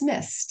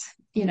dismissed,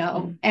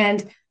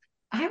 and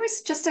I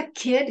was just a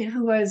kid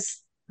who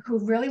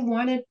really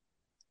wanted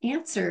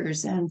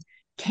answers and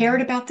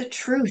cared about the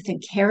truth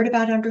and cared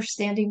about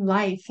understanding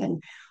life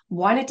and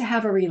wanted to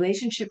have a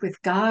relationship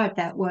with God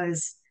that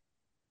was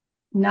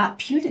not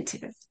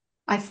punitive.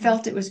 I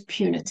felt it was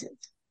punitive.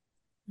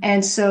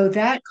 And so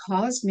that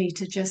caused me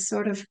to just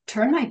sort of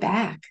turn my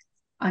back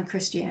on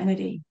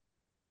Christianity.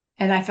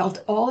 And I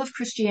felt all of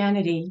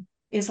Christianity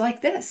is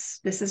like this.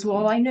 This is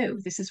all I knew.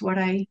 This is what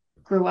I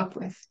grew up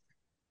with.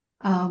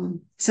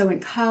 So in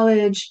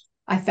college,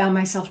 I found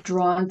myself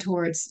drawn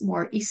towards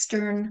more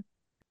Eastern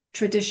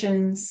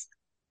traditions.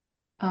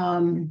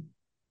 And,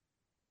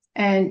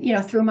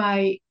 through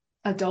my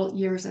adult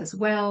years as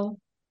well.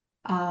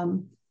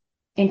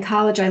 In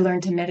college, I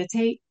learned to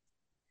meditate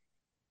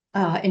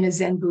in a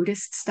Zen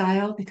Buddhist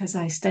style because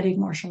I studied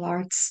martial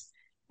arts,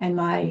 and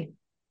my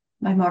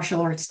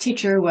martial arts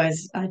teacher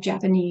was a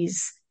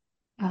Japanese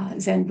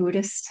Zen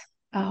Buddhist.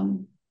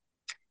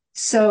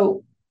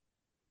 So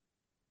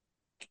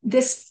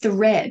this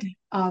thread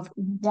of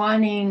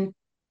wanting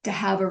to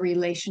have a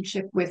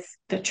relationship with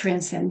the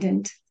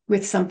transcendent,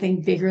 with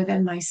something bigger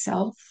than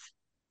myself,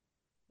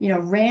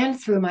 ran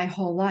through my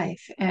whole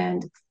life.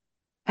 And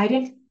I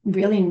didn't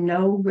really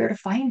know where to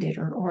find it,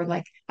 or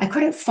like I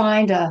couldn't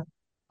find a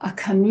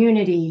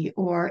community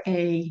or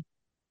a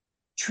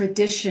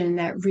tradition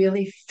that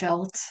really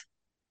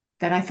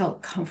I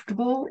felt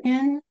comfortable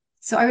in.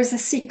 So I was a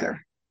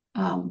seeker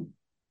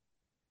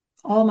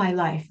all my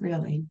life,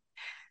 really.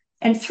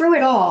 And through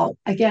it all,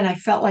 again, I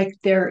felt like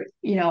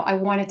I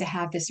wanted to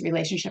have this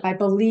relationship. I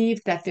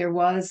believed that there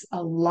was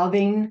a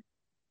loving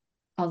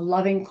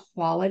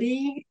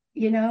quality,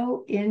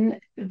 in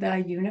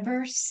the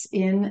universe,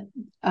 in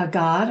a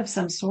God of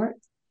some sort.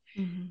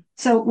 Mm-hmm.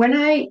 So when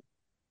I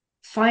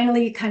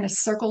finally kind of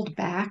circled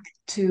back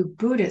to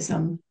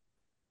Buddhism,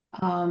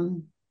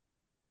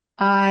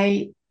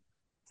 I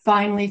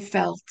finally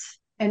felt,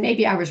 and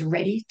maybe I was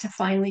ready to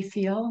finally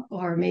feel,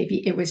 or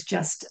maybe it was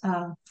just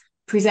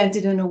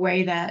presented in a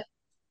way that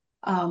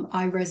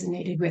I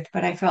resonated with,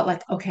 but I felt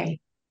like, okay,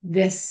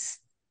 this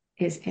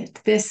is it.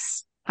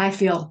 This I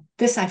feel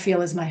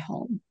is my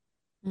home,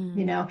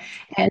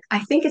 and I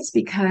think it's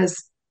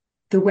because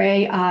the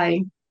way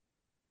I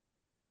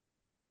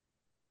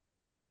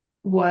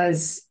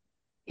was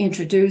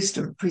introduced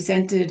or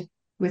presented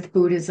with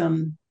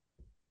Buddhism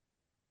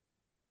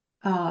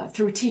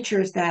through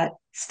teachers that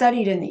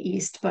studied in the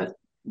East but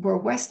were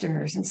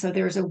Westerners. And so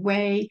there's a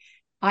way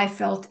I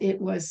felt it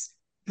was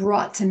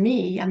brought to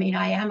me. I mean,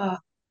 I am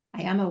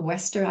a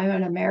Western, I'm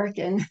an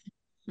American,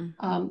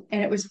 and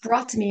it was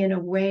brought to me in a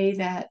way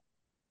that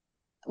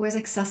was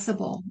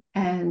accessible,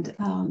 and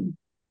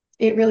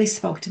it really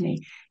spoke to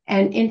me.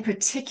 And in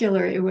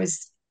particular, it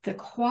was the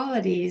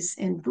qualities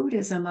in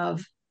Buddhism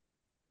of,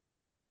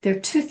 there are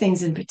two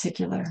things in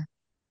particular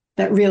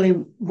that really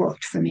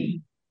worked for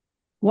me.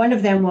 One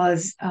of them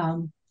was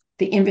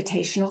the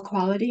invitational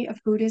quality of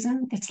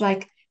Buddhism. It's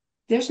like,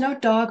 there's no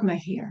dogma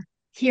here.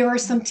 Here are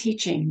some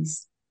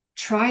teachings.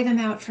 Try them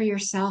out for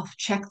yourself.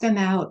 Check them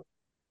out.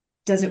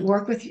 Does it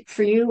work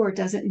for you or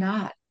does it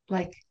not?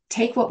 Like,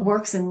 take what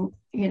works and,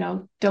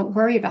 don't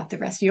worry about the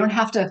rest. You don't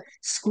have to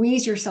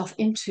squeeze yourself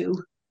into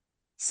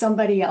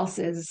somebody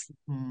else's,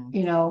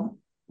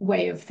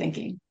 way of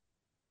thinking.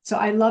 So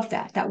I love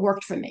that. That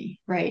worked for me,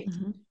 right?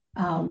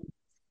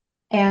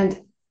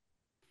 And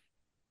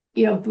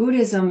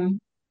Buddhism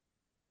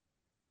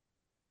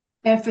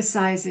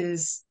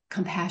emphasizes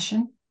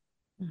compassion.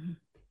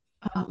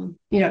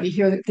 You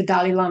hear the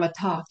Dalai Lama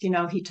talk,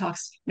 he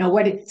talks,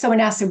 someone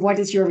asks him, what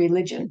is your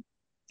religion?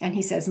 And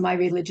he says, my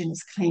religion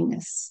is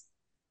kindness.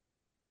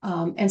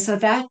 And so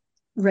that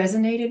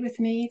resonated with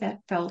me. That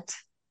felt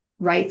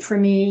right for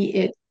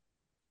me.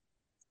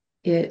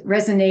 It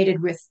resonated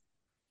with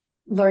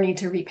learning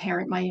to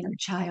reparent my inner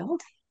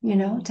child,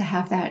 to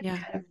have that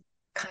kind of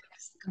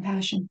kindness,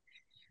 compassion.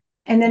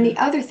 And then the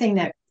other thing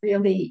that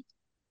really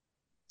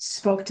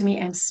spoke to me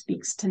and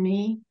speaks to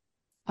me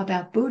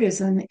about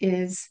Buddhism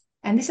is,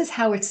 and this is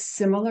how it's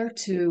similar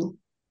to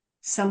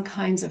some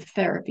kinds of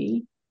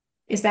therapy,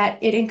 is that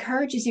it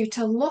encourages you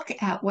to look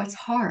at what's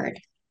hard,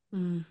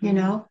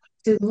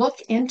 to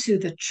look into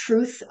the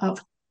truth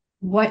of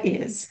what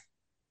is,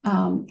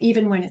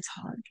 even when it's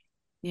hard.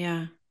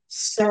 Yeah.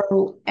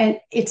 So, and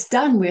it's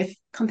done with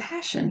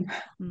compassion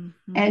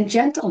and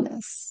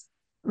gentleness,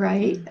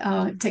 right?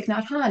 Thich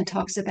Nhat Hanh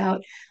talks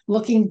about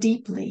looking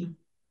deeply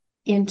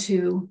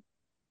into,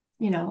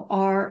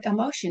 our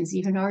emotions,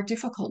 even our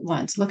difficult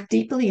ones. Look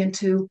deeply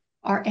into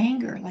our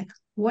anger. Like,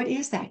 what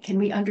is that? Can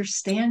we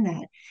understand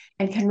that?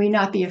 And can we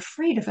not be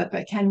afraid of it,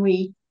 but can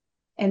we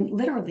And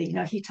literally,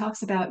 he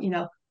talks about,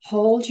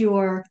 hold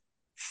your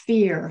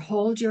fear,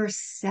 hold your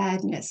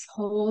sadness,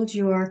 hold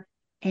your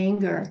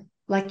anger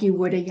like you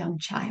would a young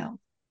child.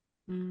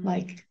 Mm-hmm.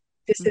 Like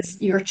this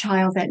is your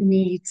child that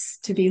needs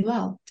to be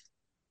loved.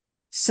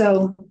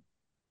 So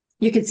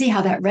you can see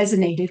how that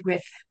resonated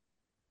with,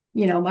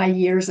 my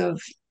years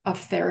of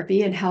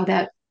therapy and how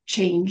that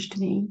changed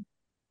me.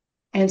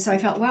 And so I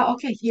felt, wow,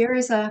 okay,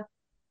 here's a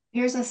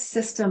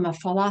system, a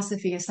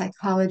philosophy, a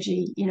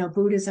psychology,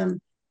 Buddhism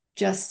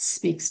just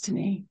speaks to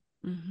me.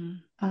 Mm-hmm.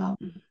 Um,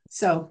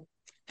 so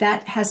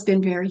that has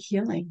been very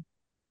healing.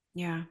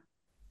 Yeah.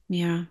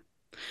 Yeah.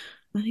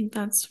 I think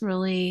that's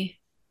really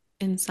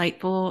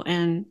insightful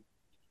and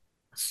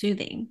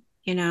soothing,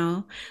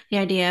 the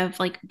idea of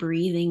like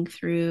breathing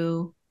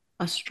through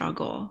a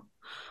struggle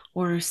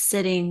or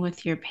sitting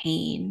with your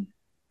pain,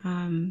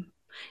 um,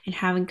 and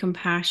having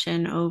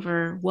compassion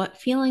over what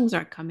feelings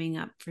are coming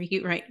up for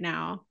you right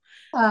now.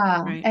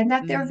 Right. And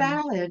that they're Mm-hmm.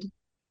 valid.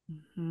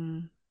 Mm-hmm.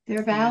 They're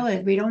Yeah.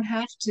 valid. We don't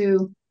have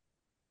to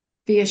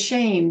be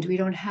ashamed. We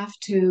don't have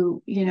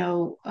to,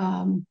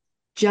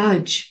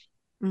 judge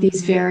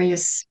these Mm-hmm.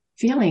 various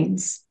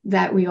feelings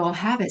that we all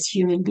have as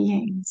human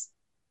beings.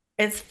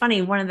 It's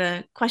funny. One of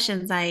the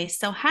questions I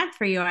still had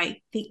for you, I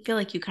feel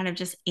like you kind of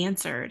just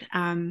answered.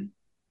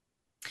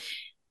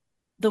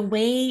 The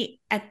way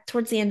at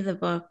towards the end of the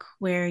book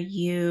where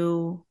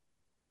you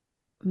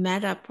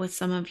met up with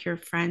some of your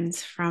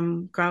friends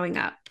from growing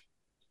up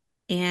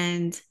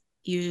and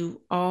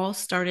you all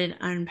started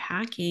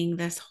unpacking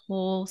this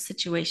whole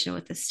situation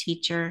with this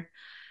teacher,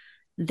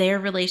 their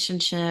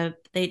relationship.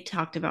 They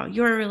talked about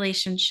your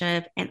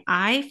relationship, and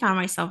I found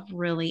myself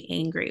really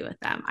angry with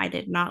them. I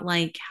did not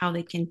like how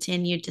they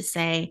continued to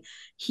say,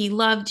 he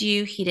loved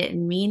you, he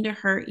didn't mean to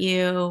hurt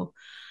you.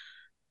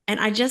 And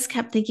I just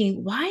kept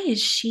thinking, why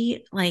is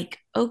she like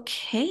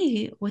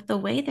okay with the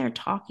way they're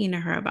talking to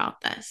her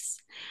about this?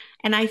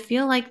 And I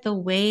feel like the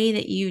way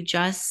that you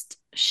just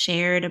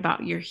shared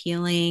about your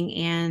healing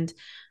and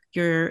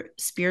your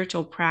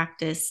spiritual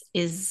practice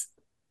is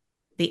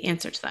the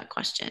answer to that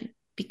question,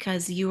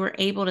 because you were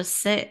able to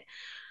sit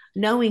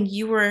knowing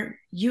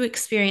you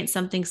experienced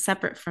something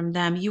separate from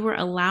them. You were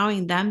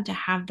allowing them to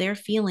have their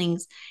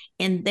feelings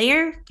and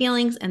their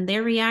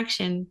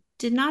reaction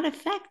did not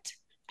affect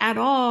at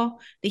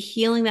all the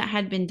healing that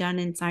had been done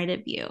inside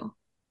of you.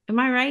 Am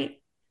I right?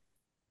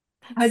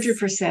 That's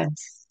 100%. mm,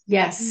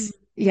 Yes.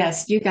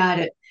 Yes, you got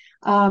it.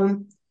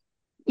 Um,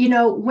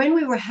 when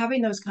we were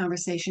having those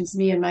conversations,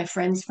 me and my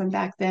friends from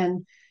back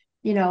then,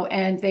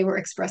 and they were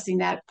expressing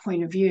that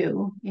point of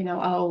view,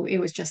 oh, it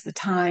was just the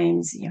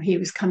times, he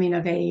was coming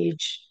of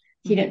age.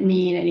 He didn't mhm.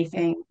 mean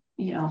anything,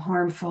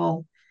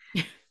 harmful.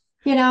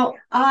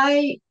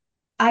 I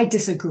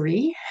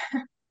disagree,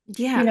 you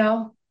Yeah.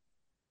 know,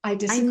 I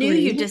I knew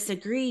you disagree.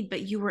 disagreed,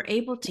 but you were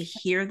able to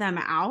hear them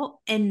out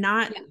and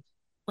not Yeah.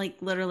 like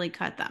literally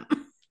cut them.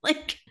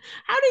 Like,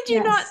 how did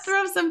you not Yes.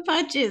 throw some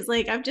punches?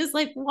 Like, I'm just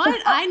like,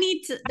 what? I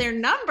need to, their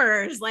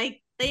numbers.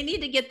 Like, they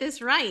need to get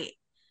this right.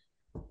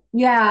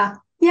 Yeah.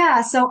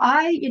 Yeah. So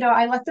I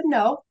let them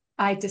know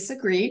I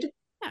disagreed,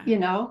 Yeah. you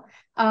know.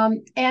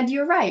 And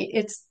you're right.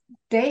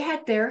 They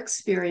had their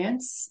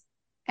experience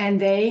and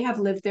they have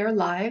lived their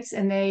lives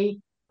and they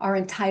are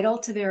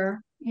entitled to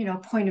their,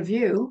 point of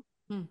view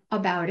Mm-hmm.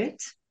 about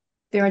it.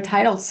 They're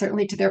entitled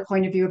certainly to their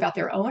point of view about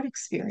their own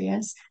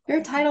experience. They're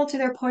entitled to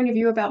their point of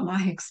view about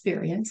my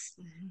experience.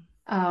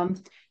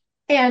 Um,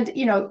 and,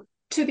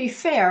 to be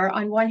fair,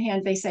 on one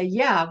hand, they say,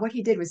 yeah, what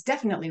he did was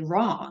definitely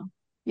wrong,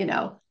 you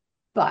know,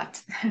 but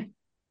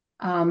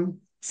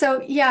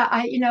so yeah,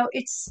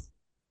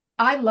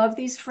 I love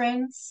these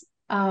friends.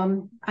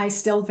 I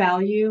still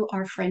value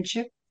our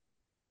friendship.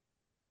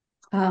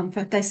 In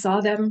fact, I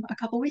saw them a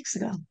couple weeks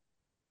ago.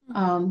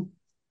 Um,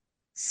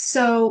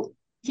 so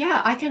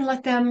yeah, I can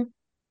let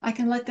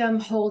them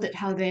hold it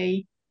how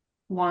they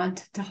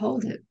want to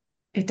hold it.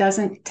 It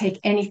doesn't take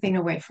anything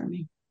away from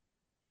me.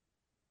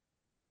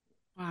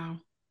 Wow.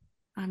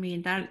 I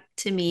mean, that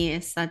to me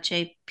is such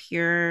a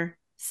pure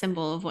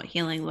symbol of what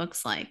healing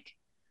looks like.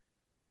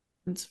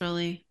 It's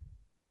really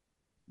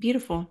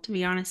beautiful, to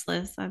be honest,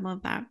 Liz. I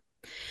love that.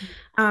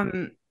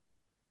 Um,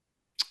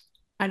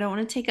 I don't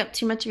want to take up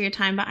too much of your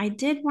time, but I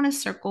did want to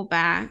circle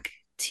back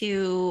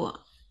to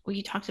what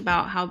you talked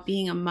about how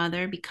being a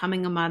mother,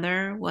 becoming a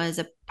mother was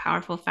a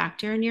powerful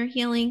factor in your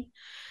healing.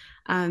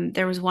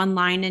 There was one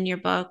line in your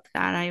book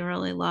that I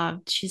really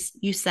loved.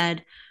 You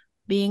said,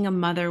 being a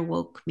mother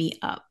woke me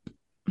up.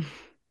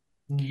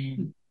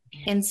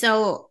 And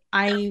so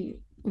I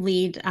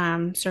lead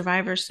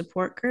survivor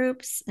support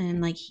groups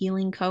and like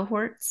healing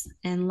cohorts.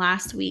 And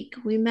last week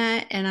we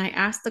met and I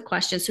asked the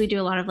question. So we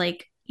do a lot of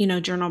like,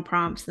 journal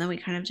prompts, and then we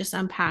kind of just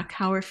unpack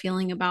how we're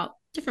feeling about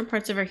different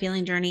parts of our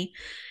healing journey.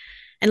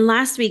 And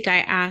last week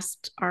I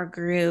asked our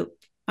group,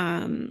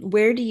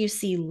 where do you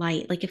see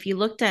light? Like if you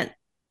looked at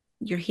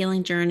your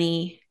healing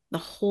journey, the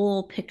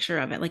whole picture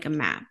of it, like a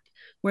map,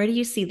 where do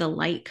you see the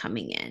light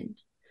coming in?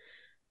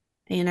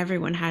 And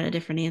everyone had a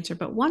different answer.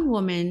 But one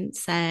woman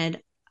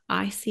said,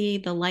 I see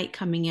the light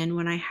coming in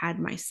when I had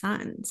my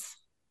sons.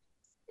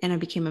 and I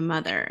became a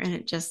mother. And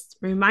it just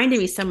reminded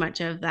me so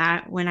much of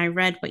that when I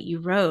read what you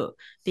wrote.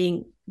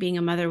 Being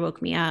a mother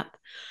woke me up.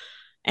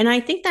 And I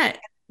think that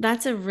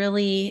that's a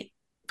really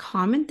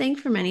common thing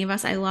for many of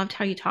us. I loved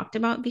how you talked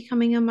about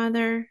becoming a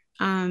mother.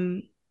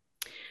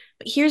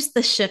 But here's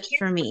the shift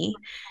for me.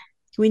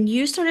 When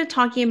you started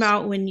talking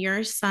about when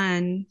your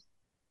son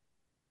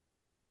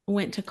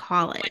went to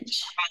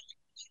college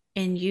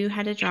and you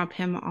had to drop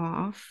him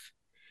off,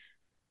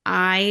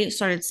 I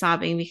started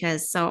sobbing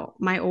because so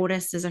my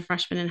oldest is a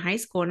freshman in high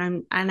school,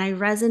 and I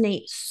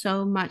resonate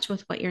so much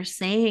with what you're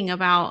saying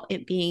about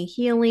it being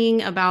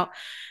healing, about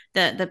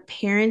the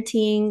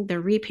parenting, the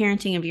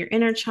reparenting of your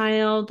inner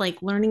child,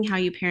 like learning how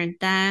you parent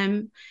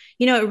them.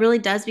 It really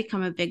does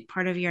become a big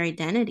part of your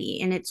identity,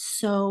 and it's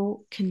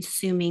so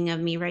consuming of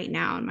me right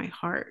now in my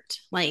heart.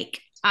 Like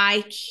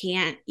I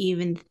can't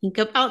even think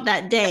about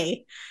that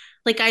day.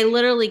 Like I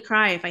literally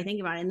cry if I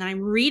think about it. And then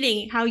I'm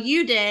reading how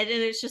you did,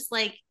 and it's just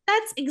like,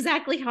 that's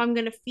exactly how I'm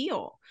going to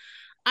feel.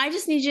 I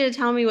just need you to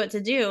tell me what to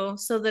do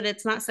so that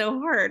it's not so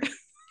hard. Like,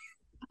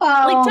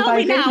 Oh, tell my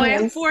me now. I have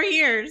goodness. 4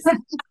 years.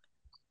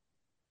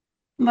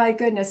 My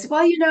goodness.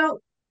 Well,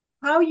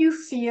 how you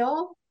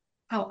feel,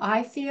 how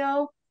I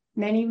feel,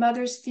 many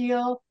mothers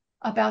feel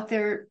about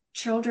their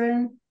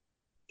children,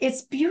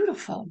 it's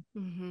beautiful,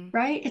 Mm-hmm.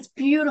 right? It's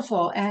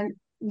beautiful. And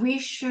we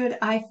should,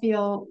 I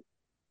feel,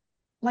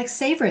 like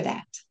savor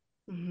that,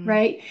 Mm-hmm.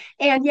 right?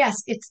 And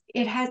yes,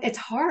 it's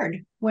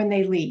hard when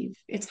they leave.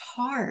 It's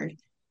hard.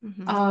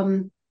 Mm-hmm.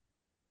 Um,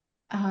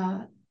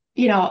 uh,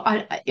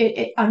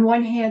 on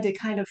one hand, it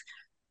kind of,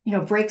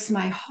 breaks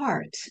my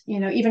heart,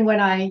 even when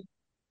I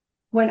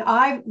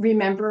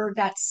remember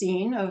that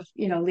scene of,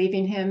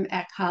 leaving him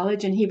at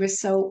college and he was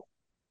so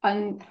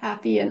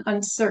unhappy and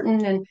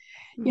uncertain and,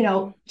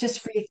 Mm-hmm.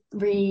 just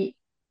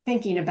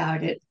thinking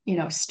about it,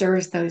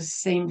 stirs those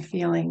same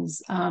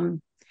feelings.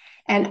 And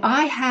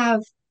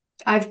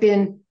I've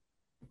been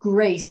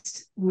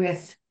graced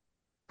with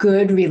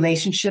good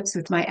relationships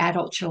with my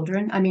adult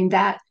children. I mean,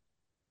 that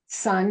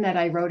son that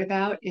I wrote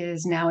about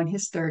is now in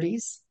his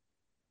 30s.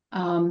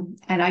 And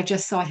I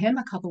just saw him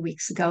a couple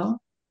weeks ago.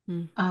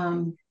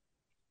 Um,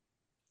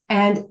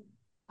 and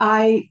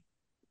I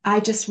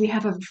we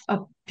have a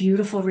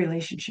beautiful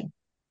relationship.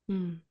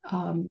 Mm-hmm.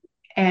 Um,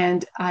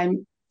 and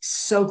I'm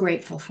so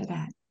grateful for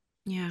that.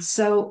 Yeah.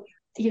 So,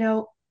 you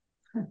know,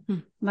 Mm-hmm.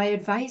 my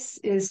advice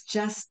is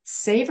just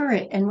savor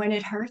it. And when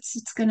it hurts,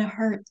 it's going to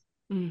hurt,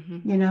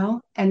 Mm-hmm.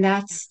 and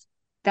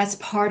that's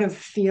part of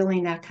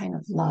feeling that kind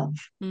of love,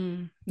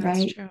 That's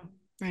right? true.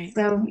 Right.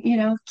 So,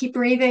 keep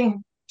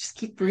breathing, just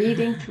keep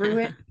breathing through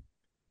it,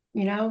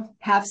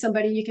 have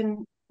somebody you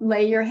can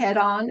lay your head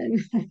on and,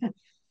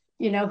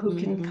 who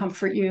can Mm-hmm.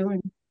 comfort you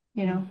and,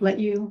 Mm-hmm. let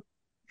you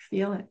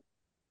feel it.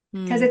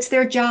 Because Mm. it's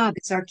their job,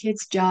 it's our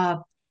kids'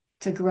 job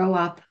to grow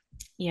up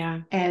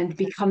Yeah. and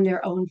become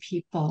their own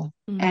people.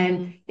 And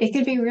Mm-hmm. it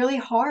can be really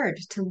hard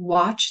to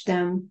watch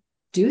them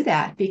do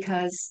that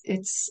because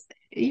it's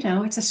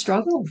a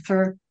struggle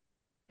for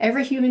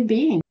every human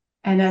being.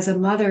 And as a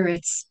mother,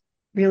 it's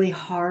really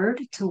hard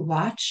to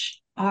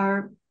watch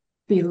our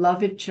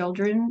beloved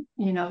children,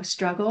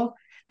 struggle.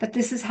 But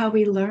this is how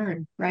we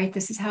learn, right?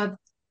 This is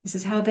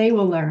how they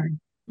will learn.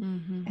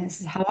 Mm-hmm. And this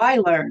is how I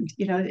learned.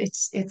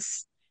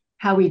 It's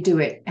how we do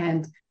it.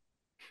 And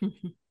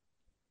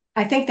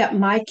I think that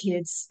my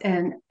kids,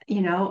 and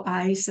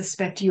I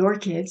suspect your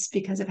kids,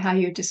 because of how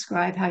you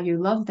describe how you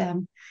love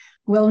them,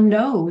 will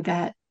know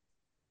that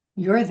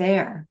you're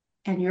there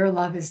and your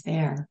love is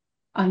there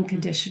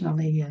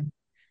unconditionally, and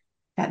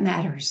that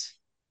matters.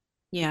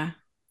 Yeah.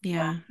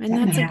 Yeah. And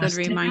That that's a good matters.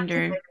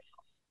 reminder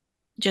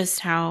just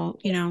how,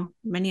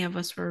 many of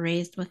us were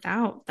raised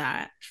without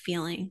that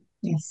feeling.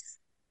 Yes.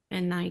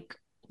 And like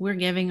we're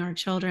giving our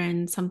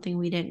children something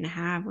we didn't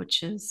have,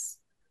 which is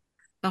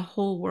the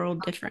whole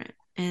world different.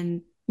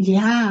 And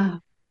Yeah.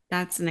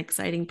 that's an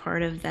exciting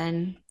part of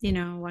then,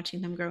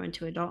 watching them grow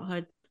into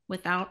adulthood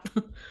without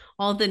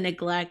all the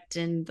neglect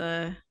and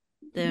the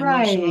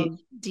Right. emotional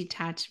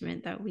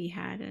detachment that we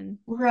had. And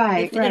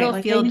Right. Right. it'll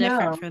Like feel they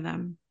different know. for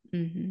them.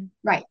 Mm-hmm.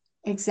 Right.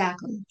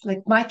 Exactly.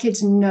 Like my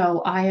kids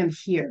know I am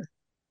here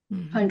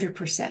Mm-hmm.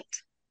 100%.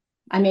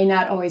 I may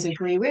not always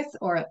agree with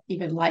or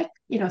even like,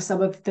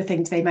 some of the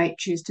things they might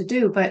choose to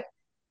do, but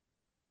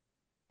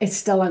it's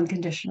still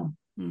unconditional.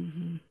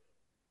 Mm-hmm.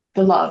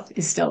 The love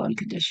is still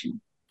unconditional.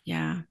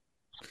 Yeah.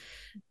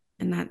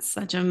 And that's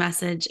such a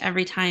message.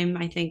 Every time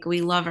I think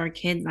we love our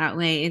kids that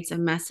way, it's a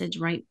message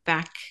right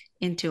back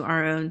into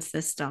our own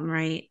system,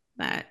 right?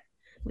 That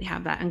we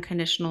have that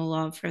unconditional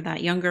love for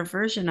that younger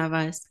version of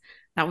us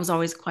that was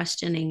always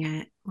questioning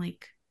it.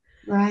 Like,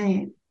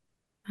 Right.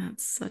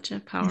 that's such a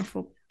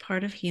powerful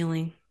part of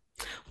healing.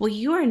 Well,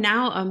 you are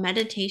now a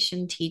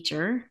meditation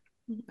teacher,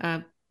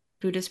 a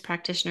Buddhist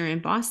practitioner in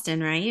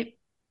Boston, right?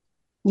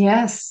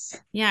 Yes.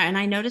 Yeah. And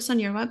I noticed on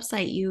your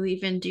website, you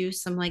even do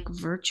some like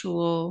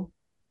virtual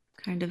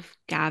kind of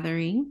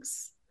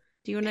gatherings.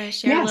 Do you want to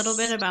share a little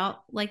bit Yes. about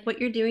like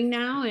what you're doing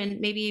now and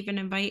maybe even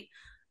invite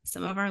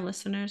some of our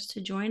listeners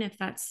to join if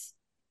that's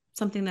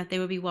something that they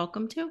would be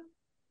welcome to?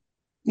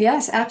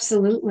 Yes,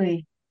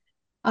 absolutely.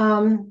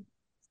 Um,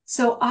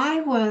 so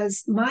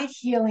my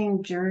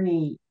healing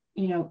journey,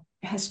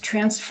 has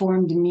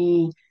transformed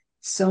me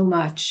so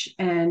much.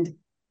 And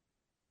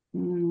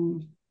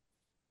mm,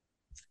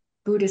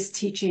 Buddhist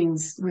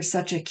teachings were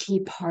such a key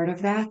part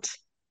of that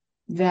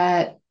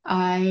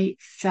I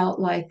felt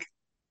like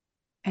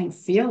and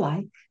feel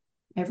like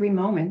every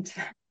moment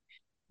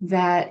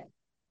that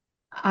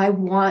I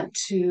want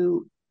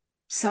to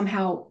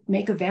somehow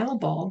make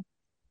available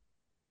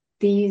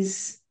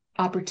these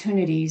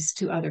opportunities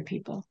to other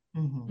people,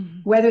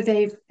 Mhm. whether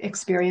they've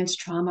experienced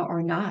trauma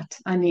or not.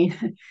 I mean,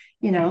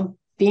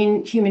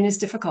 being human is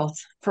difficult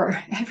for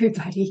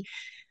everybody.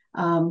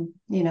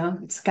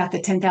 It's got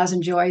the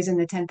 10,000 joys and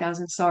the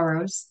 10,000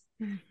 sorrows.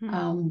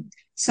 Mhm.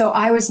 So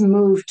I was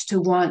moved to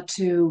want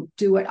to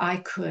do what I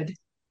could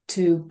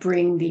to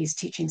bring these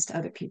teachings to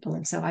other people.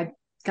 And so I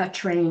got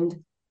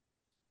trained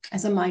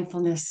as a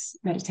mindfulness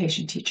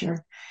meditation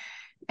teacher.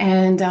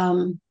 And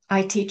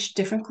I teach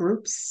different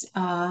groups.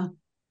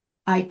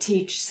 I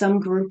teach some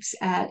groups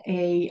at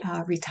a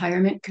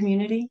retirement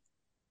community.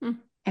 Mm.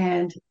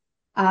 And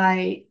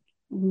I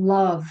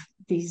love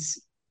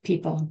these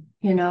people.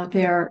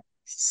 They're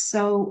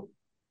so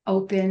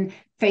open,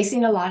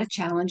 facing a lot of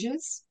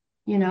challenges,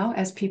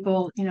 as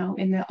people,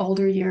 in the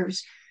older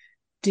years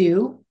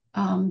do,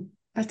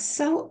 but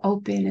so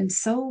open and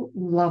so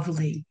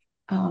lovely.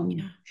 Um,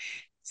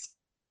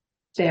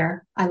 Yeah.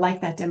 I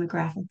like that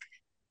demographic.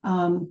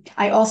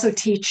 I also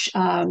teach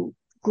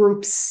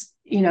groups,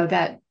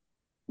 that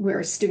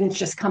where students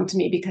just come to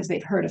me because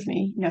they've heard of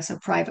me, so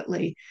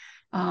privately.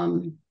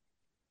 Um,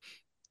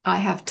 I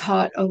have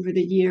taught over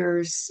the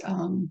years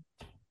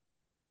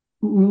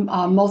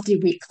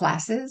multi-week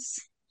classes.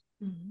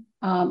 Mhm.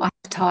 I've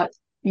taught,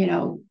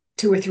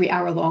 2 or 3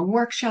 hour long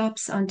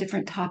workshops on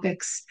different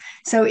topics.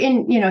 So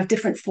in,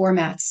 different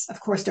formats. Of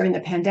course, during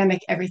the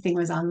pandemic, everything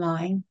was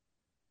online.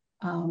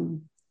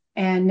 Um,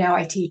 and now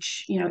I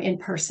teach, in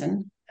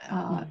person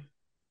Mhm.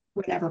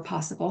 whenever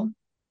possible.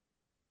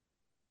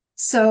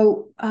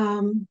 So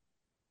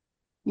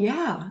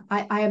yeah,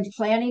 I am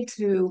planning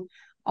to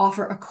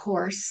offer a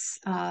course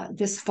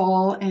this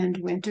fall and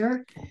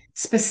winter,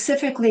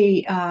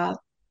 specifically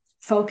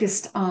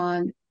focused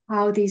on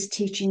how these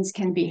teachings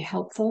can be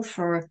helpful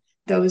for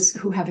those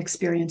who have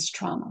experienced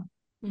trauma.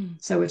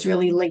 Mm. So it's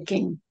really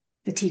linking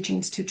the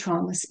teachings to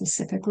trauma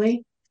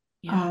specifically.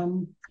 Yeah.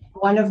 Um,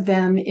 One of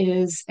them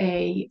is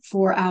a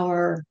 4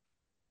 hour,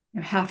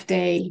 half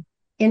day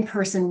in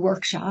person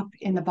workshop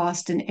in the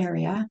Boston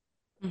area.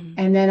 Mhm.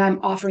 And then I'm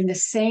offering the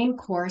same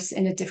course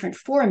in a different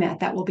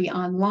format that will be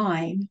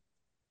online.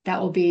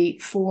 That will be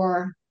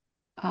 4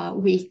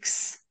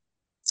 weeks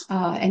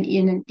and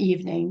in an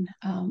evening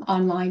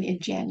online in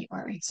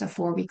January. So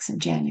 4 weeks in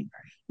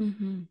January.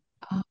 Mhm.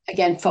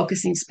 Again,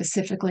 focusing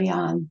specifically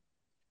on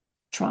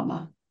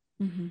trauma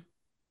Mhm.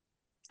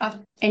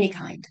 of any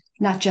kind,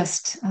 not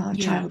just Yeah.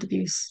 child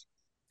abuse.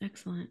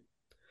 Excellent.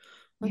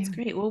 That's Yeah.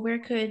 great. Well, where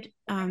could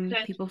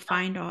people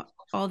find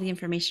all the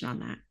information on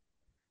that?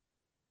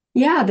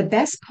 Yeah, the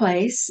best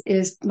place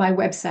is my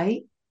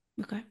website,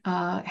 Okay.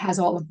 has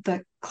all of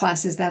the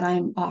classes that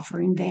I'm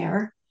offering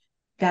there.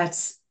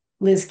 That's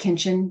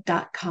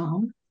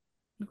lizkinchen.com.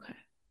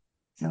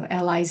 So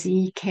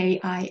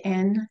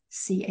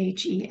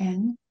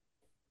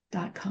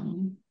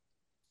LIZKINCHEN.com.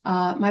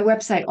 My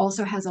website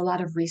also has a lot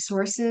of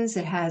resources.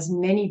 It has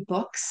many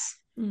books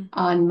Mm.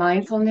 on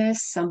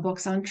mindfulness, some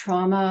books on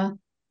trauma.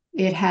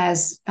 It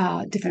has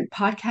different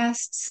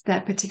podcasts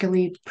that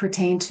particularly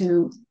pertain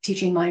to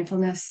teaching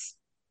mindfulness.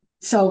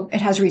 So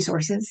it has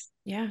resources.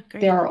 Yeah, There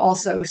great. are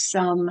also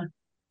some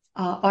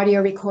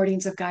audio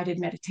recordings of guided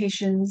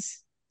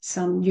meditations,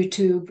 some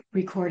YouTube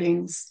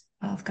recordings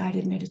of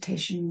guided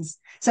meditations.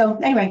 So,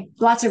 anyway,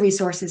 lots of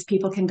resources.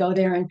 People can go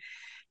there and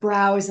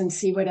browse and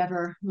see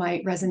whatever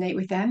might resonate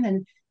with them.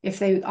 And if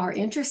they are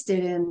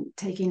interested in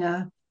taking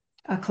a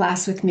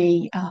class with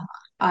me,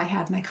 I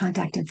have my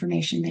contact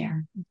information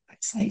there.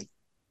 Website.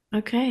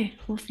 Okay.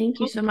 Well, thank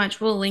you so much.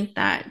 We'll link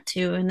that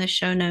too in the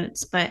show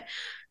notes. But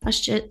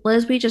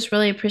Liz, we just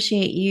really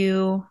appreciate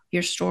you,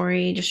 your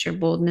story, just your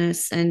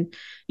boldness and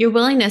your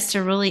willingness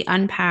to really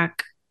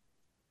unpack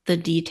the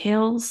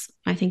details.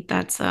 I think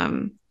that's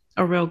a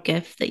real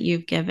gift that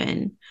you've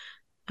given,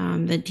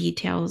 the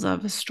details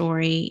of a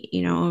story,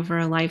 over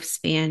a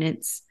lifespan.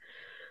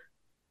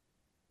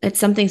 It's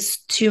something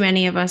too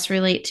many of us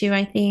relate to,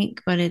 I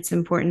think, but it's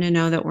important to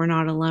know that we're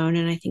not alone.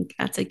 And I think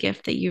that's a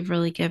gift that you've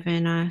really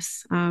given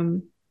us.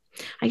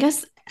 I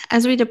guess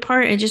as we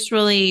depart, it just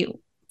really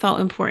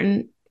felt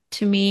important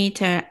to me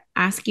to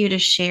ask you to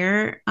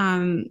share,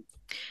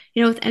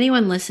 with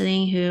anyone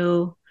listening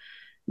who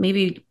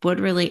maybe would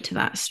relate to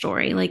that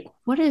story. Like,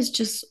 what is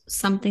just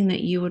something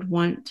that you would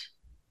want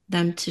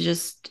them to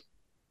just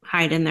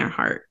hide in their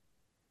heart?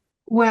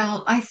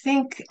 Well, I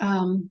think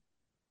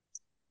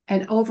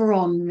an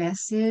overall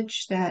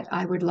message that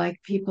I would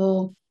like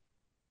people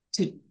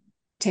to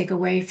take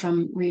away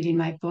from reading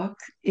my book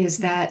is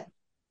Mhm. that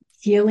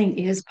healing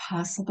is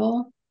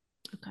possible.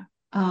 Okay.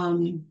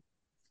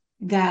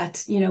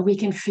 That we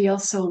can feel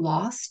so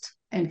lost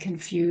and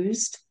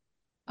confused,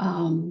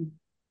 Um,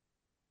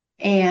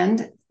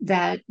 and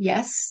that,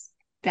 yes,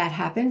 that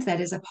happens.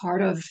 That is a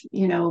part of,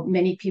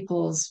 many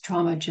people's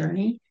trauma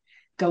journey,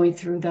 going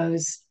through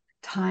those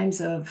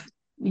times of,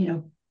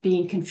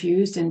 being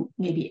confused and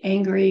maybe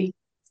angry,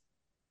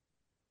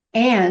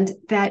 and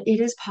that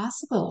it is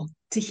possible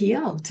to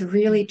heal, to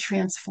really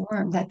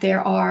transform, that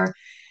there are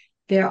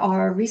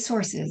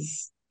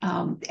resources,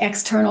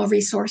 external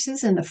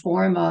resources in the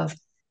form of,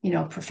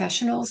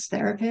 professionals,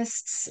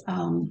 therapists.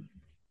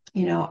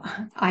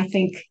 I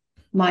think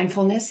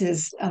mindfulness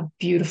is a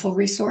beautiful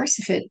resource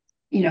if it,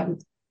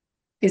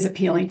 is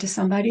appealing to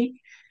somebody.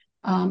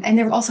 And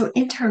there are also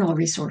internal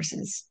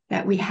resources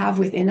that we have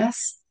within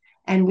us,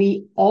 and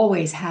we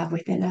always have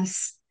within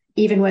us,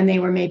 even when they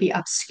were maybe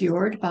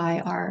obscured by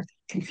our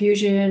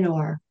confusion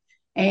or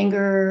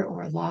anger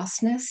or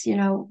lostness.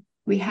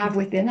 We have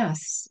within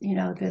us,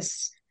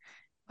 this,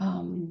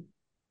 um,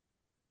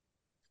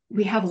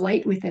 we have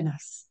light within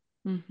us,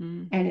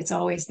 Mm-hmm. and it's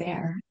always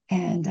there.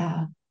 And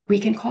we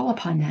can call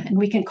upon that, and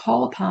we can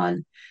call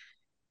upon,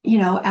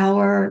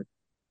 our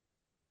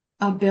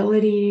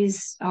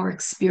abilities, our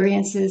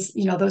experiences,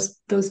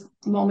 those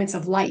moments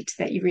of light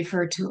that you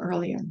referred to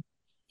earlier,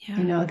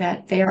 Yeah.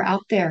 that they are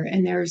out there,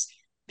 and there's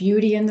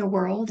beauty in the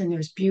world, and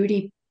there's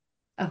beauty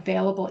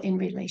available in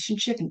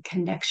relationship and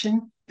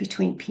connection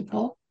between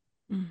people.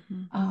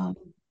 Mm-hmm.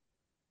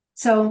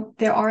 So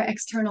there are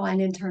external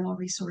and internal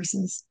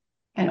resources,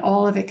 and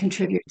all of it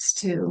contributes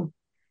to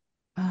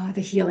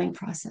the healing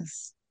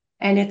process.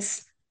 And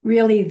it's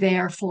really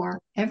there for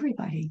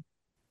everybody.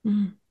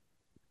 Mm.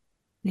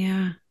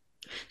 Yeah.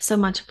 So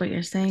much of what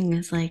you're saying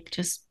is like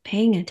just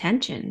paying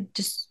attention,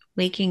 just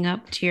waking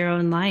up to your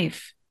own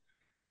life.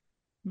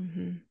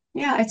 Mm-hmm.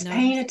 Yeah, it's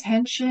paying Notice.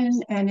 attention,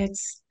 and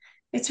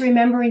it's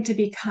remembering to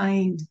be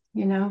kind,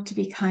 to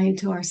be kind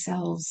to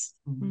ourselves.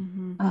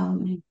 Mm-hmm.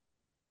 Um,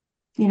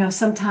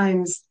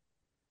 Sometimes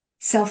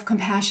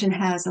self-compassion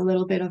has a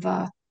little bit of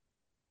a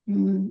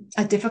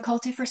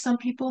difficulty for some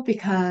people,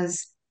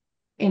 because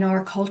in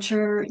our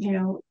culture,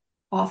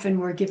 often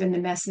we're given the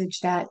message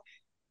that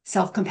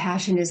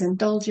self-compassion is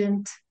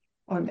indulgent,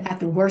 or at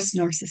the worst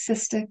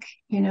narcissistic,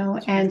 That's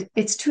right. and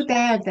it's too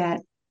bad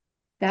that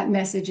that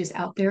message is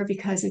out there,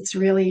 because it's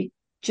really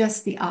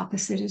just the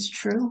opposite is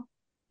true,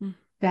 Mm.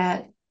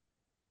 that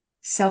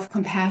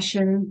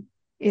self-compassion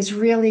is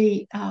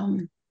really,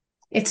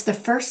 it's the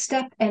first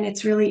step, and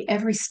it's really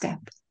every step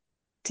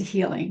to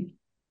healing.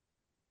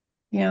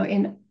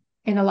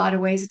 In a lot of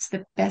ways, it's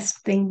the best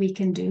thing we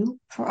can do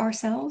for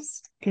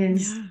ourselves,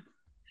 is, Yeah.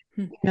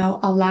 Mm.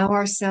 allow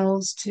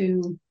ourselves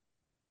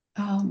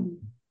um,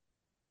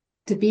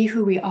 to be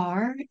who we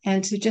are,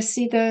 and to just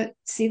see the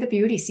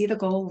beauty, see the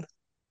gold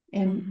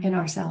in Mm-hmm.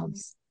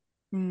 ourselves.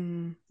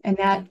 Mm. And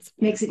that That's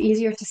makes it beautiful.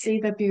 easier to see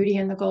the beauty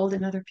and the gold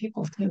in other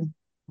people too.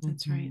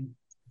 That's right.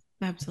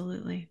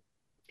 Absolutely.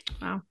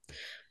 Wow.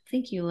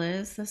 Thank you,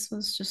 Liz. This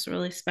was just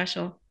really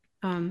special.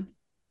 Um,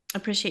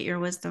 appreciate your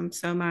wisdom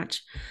so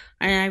much.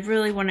 And I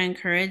really want to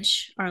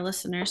encourage our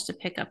listeners to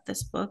pick up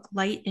this book,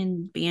 Light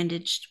in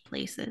Bandaged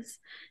Places,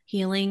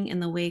 Healing in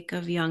the Wake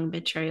of Young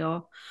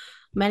Betrayal.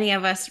 Many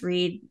of us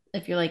read,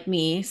 if you're like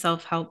me,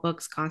 self-help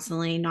books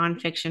constantly,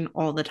 nonfiction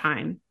all the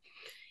time.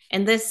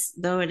 And this,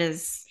 though it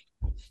is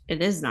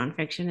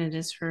nonfiction, it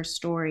is her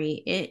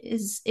story,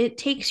 it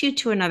takes you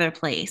to another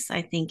place.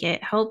 I think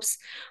it helps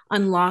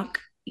unlock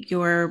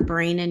your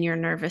brain and your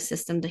nervous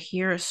system to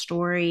hear a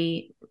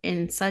story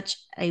in such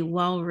a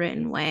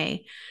well-written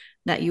way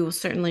that you will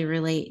certainly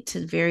relate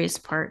to various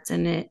parts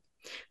in it.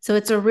 So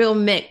it's a real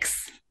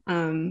mix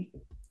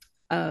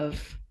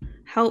of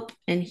help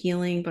and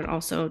healing, but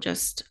also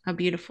just a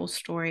beautiful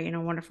story and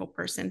a wonderful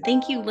person.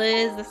 Thank you,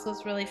 Liz. This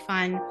was really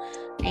fun.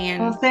 Well,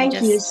 And we thank you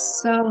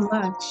just, so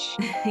much.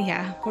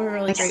 yeah, we're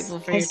really I, grateful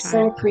for I your so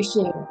time.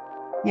 appreciate it.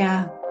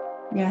 Yeah.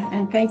 Yeah.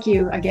 And thank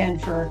you again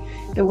for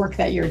the work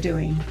that you're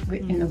doing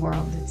in the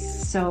world.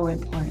 It's so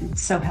important,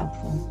 so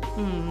helpful.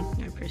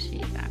 I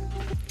appreciate that.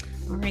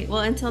 All right. Well,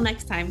 until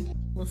next time,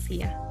 we'll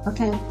see you.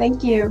 Okay.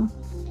 Thank you.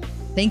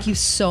 Thank you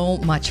so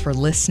much for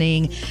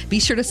listening. Be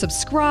sure to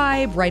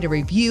subscribe, write a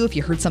review if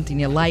you heard something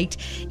you liked,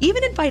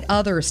 even invite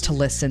others to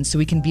listen so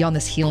we can be on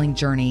this healing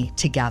journey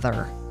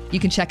together.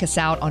 You can check us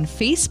out on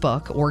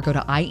Facebook or go to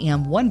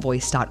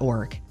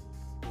iamonevoice.org.